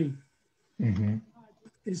 33. Mm-hmm.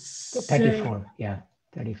 Is 34, yeah,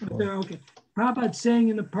 34. Okay. Prabhupada's saying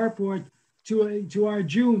in the purport to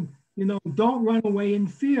Arjuna, don't run away in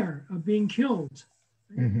fear of being killed.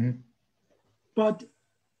 Mm-hmm. But,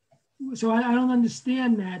 so I don't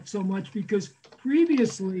understand that so much, because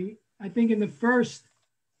previously, I think in the first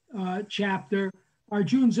chapter,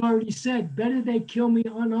 Arjuna's already said, better they kill me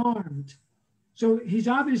unarmed. So he's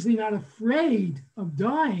obviously not afraid of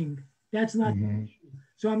dying. That's not the issue.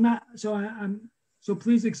 So so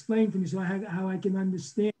please explain to me how I can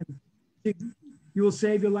understand. You will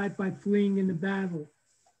save your life by fleeing in the battle.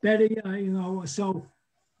 Better,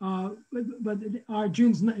 but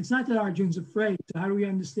Arjuna's not, it's not that Arjuna's afraid. So how do we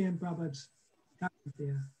understand Prabhupada's comment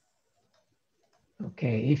there?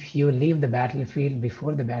 Okay, if you leave the battlefield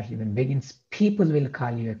before the battle even begins, people will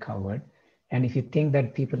call you a coward. And if you think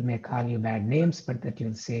that people may call you bad names, but that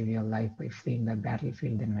you'll save your life by fleeing the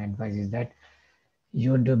battlefield, then my advice is that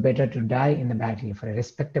you would do better to die in the battle. For a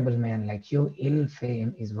respectable man like you, ill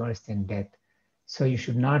fame is worse than death. So you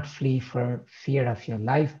should not flee for fear of your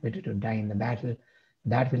life, better to die in the battle.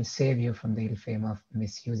 That will save you from the ill fame of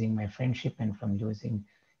misusing my friendship and from losing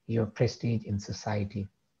your prestige in society.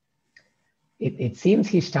 It seems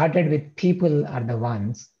he started with people are the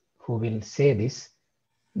ones who will say this,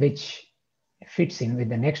 which fits in with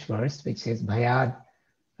the next verse, which says, Bhayad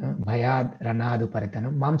ranadu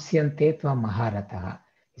paratanam mamsyante tva maharataha.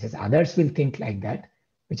 He says, others will think like that,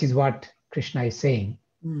 which is what Krishna is saying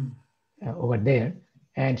over there.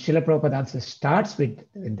 And Srila Prabhupada also starts with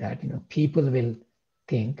that, people will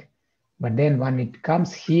think. But then when it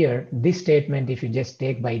comes here, this statement, if you just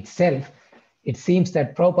take by itself, it seems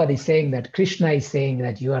that Prabhupada is saying that Krishna is saying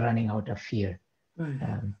that you are running out of fear.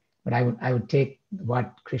 Right. But I would take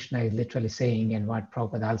what Krishna is literally saying and what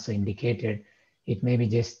Prabhupada also indicated. It may be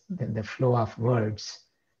just the flow of words,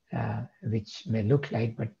 which may look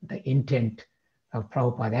like, but the intent of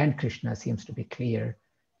Prabhupada and Krishna seems to be clear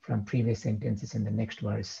from previous sentences in the next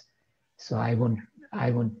verse. So I won't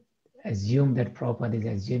assume that Prabhupada is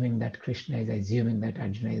assuming that Krishna is assuming that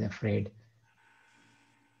Arjuna is afraid.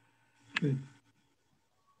 Good.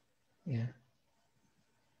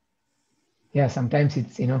 Yeah, sometimes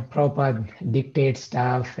it's, Prabhupada dictates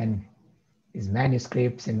stuff and his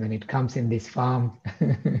manuscripts, and when it comes in this form.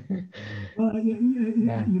 Well,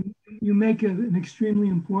 you make an extremely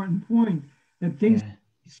important point, that things are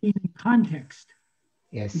seen in context.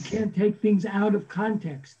 Yes. You can't take things out of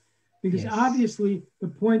context, because obviously the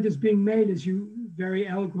point is being made, as you very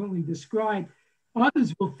eloquently described,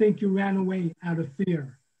 others will think you ran away out of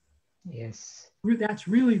fear. Yes. That's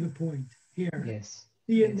really the point here. Yes.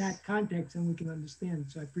 see it in that context, and we can understand.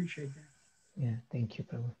 So I appreciate that. Yeah, thank you,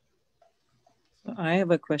 Prabhu. I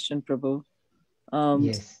have a question, Prabhu.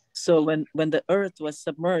 Yes. So when the earth was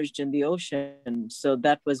submerged in the ocean, so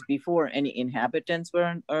that was before any inhabitants were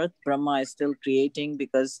on earth. Brahma is still creating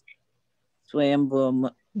because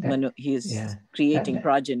Swayambhu Manu, he's creating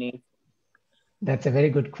progeny. That's a very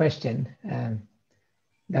good question.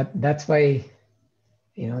 That's why,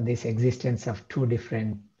 you know, this existence of two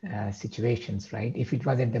different situations, right? If it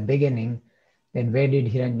was at the beginning, then where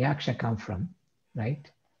did Hiranyaksha come from, right?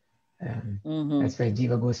 That's why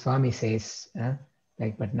Jiva Goswami says,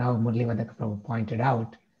 like, but now Muralivadaka Prabhu pointed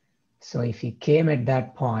out, so if he came at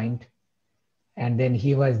that point and then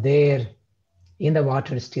he was there in the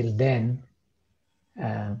water still then,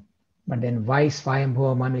 but then why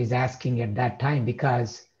Swayambhuva Manu is asking at that time?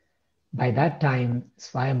 Because by that time,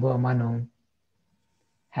 Swayambhuva Manu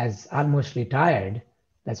has almost retired.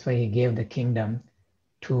 That's why he gave the kingdom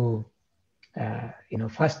to, you know,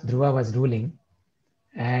 first Dhruva was ruling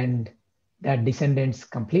and that descendants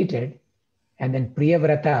completed. And then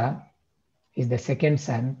Priyavrata is the second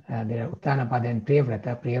son. There are Uttanapada and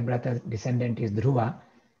Priyavrata. Priyavrata's descendant is Dhruva.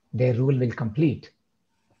 Their rule will complete.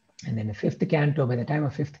 And then the fifth canto, by the time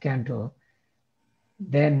of fifth canto,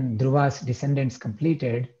 then Dhruva's descendants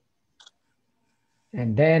completed.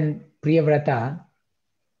 And then Priyavrata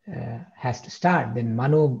has to start. Then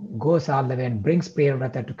Manu goes all the way and brings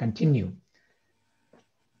Priyavrata to continue.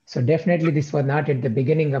 So definitely this was not at the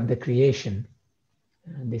beginning of the creation.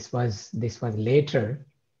 This was later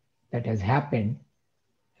that has happened.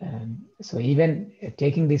 So even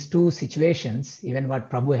taking these two situations, even what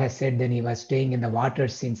Prabhu has said, then he was staying in the water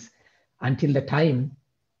since until the time,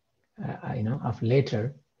 you know, of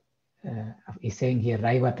later. He's saying here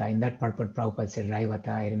Raivata. In that purport, Prabhupada said Raivata.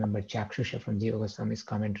 I remember Chakshusha from Jiva Goswami's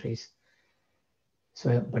commentaries.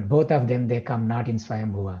 So, but both of them, they come not in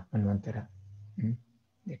Swayambhuva Manvantara.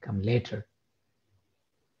 They come later.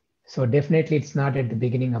 So definitely it's not at the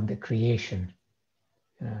beginning of the creation.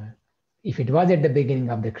 If it was at the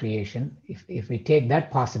beginning of the creation, if we take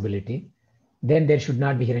that possibility, then there should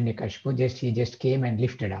not be Hiranyakashipu. He just came and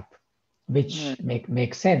lifted up, which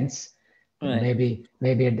makes sense. Right.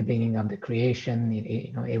 Maybe at the beginning of the creation,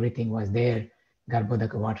 you know, everything was there.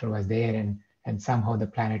 Garbhodaka water was there, and somehow the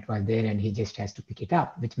planet was there, and he just has to pick it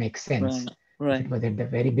up, which makes sense. Right. If it was at the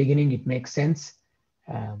very beginning, it makes sense.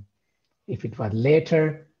 If it was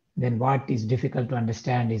later, then what is difficult to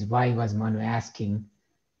understand is why was Manu asking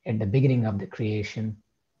at the beginning of the creation?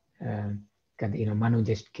 Because, you know, Manu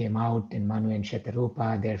just came out, and Manu and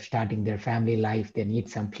Shatarupa, they're starting their family life. They need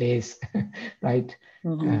some place, right?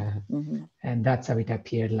 And that's how it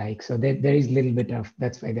appeared like. So there is a little bit of,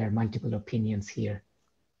 that's why there are multiple opinions here.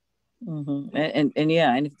 And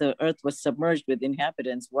if the earth was submerged with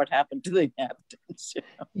inhabitants, what happened to the inhabitants?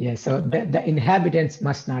 Yeah, so the inhabitants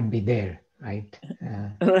must not be there, right?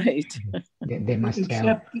 Right. They must Except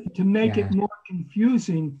have. To make it more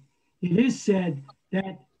confusing, it is said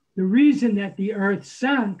that the reason that the earth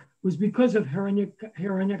sank was because of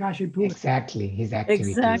Hiranyakashipu. Exactly, his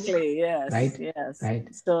activities. Exactly, yes. Right? Yes. Right.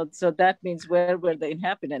 So that means where were the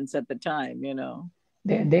inhabitants at the time, you know?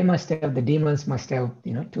 They must have, the demons must have,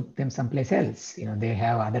 you know, took them someplace else. You know, they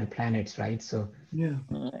have other planets, right? So yeah,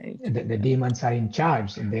 right. The demons are in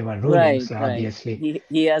charge, and they were ruling. So obviously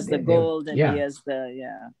he has the gold, and he has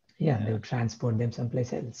the they would transport them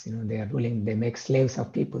someplace else. You know, they are ruling. They make slaves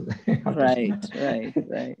of people. Right.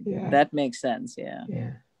 Yeah. That makes sense. Yeah.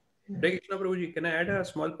 Hare Krishna, Prabhuji, can I add a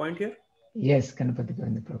small point here? Yes, Ganapati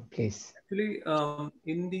Govinda Prabhu, please. Actually,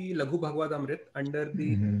 in the Laghu Bhagavad Amrit, under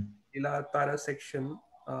the Lila Tara section,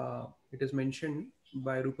 it is mentioned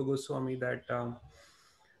by Rupa Goswami that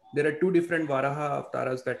there are two different Varaha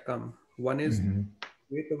avtaras that come. One is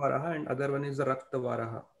Veta Varaha and other one is the Rakta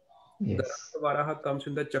Varaha. Yes. The Rakta Varaha comes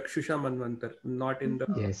in the Chakshusha Manvantara, not in the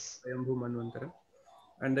Swayambhu Manvantara.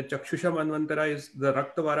 And the Chakshusha Manvantara is, the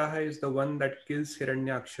Rakta Varaha is the one that kills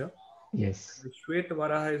Hiranyaksha. Yes. The Shweta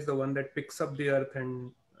Varaha is the one that picks up the earth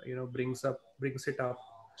and, you know, brings it up.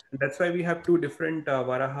 And that's why we have two different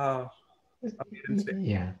Varaha appearances.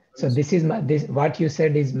 Yeah. So what you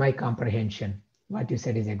said is my comprehension. What you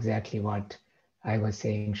said is exactly what I was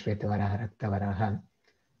saying, Shweta Varaha, Rakta Varaha.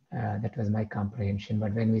 That was my comprehension.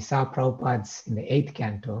 But when we saw Prabhupada's in the 8th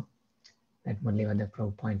canto, that Muralivadaka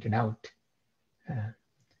Prabhu pointed out,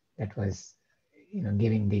 that was, you know,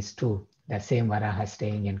 giving these two, that same Varaha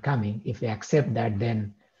staying and coming. If we accept that,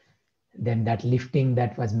 then that lifting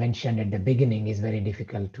that was mentioned at the beginning is very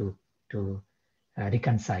difficult to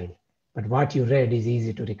reconcile. But what you read is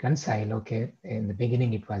easy to reconcile. Okay, in the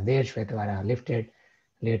beginning it was there, Shvetavaraha lifted,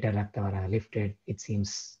 later Raktavaraha lifted. It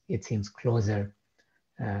seems closer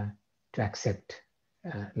to accept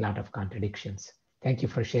a lot of contradictions. Thank you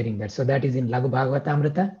for sharing that. So that is in Laghu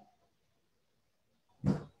Bhagavatamrita?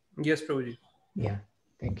 Yes, Prabhuji. Yeah,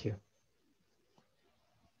 thank you.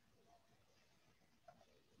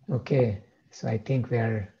 Okay, so I think we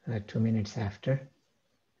are 2 minutes after.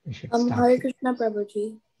 We should start. Hare Krishna,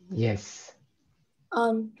 Prabhuji. Yes.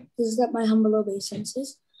 This is at my humble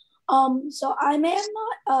obeisances. So I may have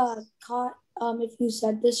not caught if you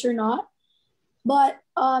said this or not, but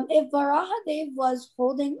if Varahadev was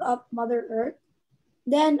holding up Mother Earth,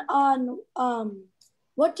 then on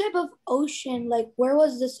what type of ocean, like where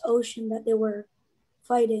was this ocean that they were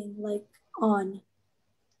fighting, like on?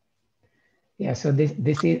 Yeah, so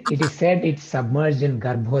it is said it's submerged in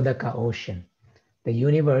Garbhodaka ocean. The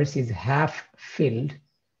universe is half filled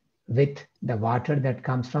with the water that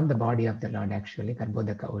comes from the body of the Lord, actually,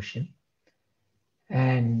 Garbhodaka ocean.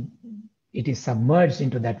 And it is submerged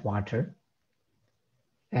into that water.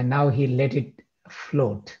 And now he let it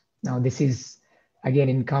float. Now this is, again,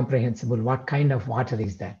 incomprehensible. What kind of water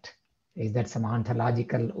is that? Is that some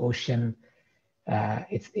ontological ocean?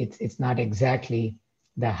 It's not exactly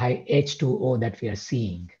the high H2O that we are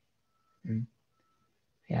seeing.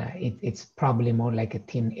 Yeah, it's probably more like a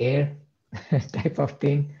thin air type of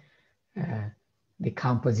thing. The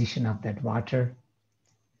composition of that water,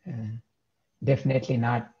 definitely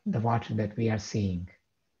not the water that we are seeing.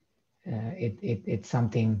 It's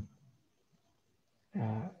something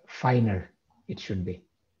finer, it should be.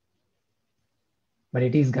 But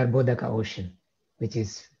it is Garbhodaka ocean, which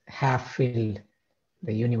is half filled.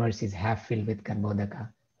 The universe is half filled with Garbhodaka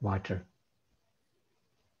water.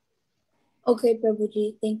 Okay,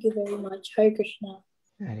 Prabhuji, thank you very much. Hare Krishna.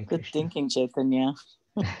 Hare Good Krishna. thinking, Chaitanya.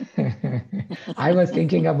 I was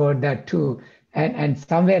thinking about that too. And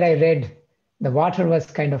somewhere I read the water was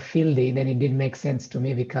kind of filthy. Then it did make sense to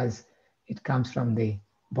me because it comes from the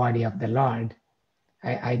body of the Lord.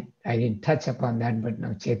 I didn't touch upon that, but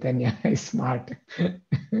now Chaitanya is smart.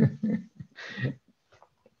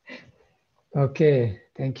 Okay,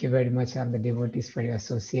 thank you very much, all the devotees, for your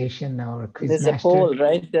association. Our quiz There's master. a poll,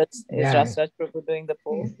 right? Is Yeah. Rasraj Prabhu doing the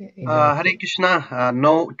poll? Hare Krishna.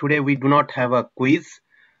 No, today we do not have a quiz,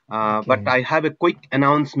 but I have a quick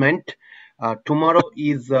announcement. Tomorrow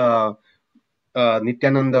is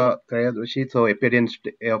Nityananda Trayodashi, so appearance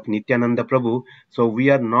of Nityananda Prabhu. So we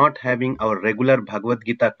are not having our regular Bhagavad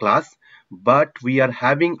Gita class, but we are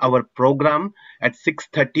having our program at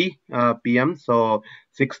 6:30 p.m. So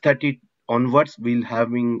 6:30 onwards, we'll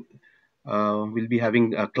be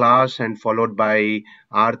having a class and followed by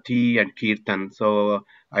Aarti and Kirtan. So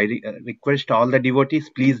I request all the devotees,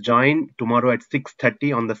 please join tomorrow at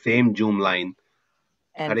 6:30 on the same Zoom line.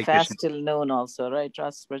 And Hare fast Krishna. till noon also, right,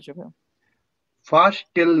 Rasraj Prabhu? Fast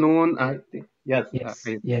till noon, I think. Yes.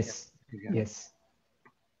 Yes. Yes.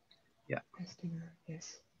 Yeah.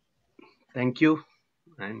 Yes. Thank you.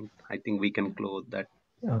 And I think we can close that.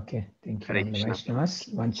 Okay, thank you. Hare All the Krishna. Vaishnavas.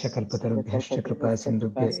 Vanchakalpatarubhyascha kripa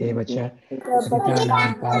sindhubhya eva cha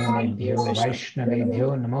patitanam pavanebhyo Vaishnavebhyo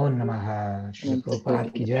namo namaha. Shri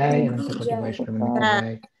Prabhupada ki jai, Ananta Koti Vaishnava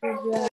ki jai.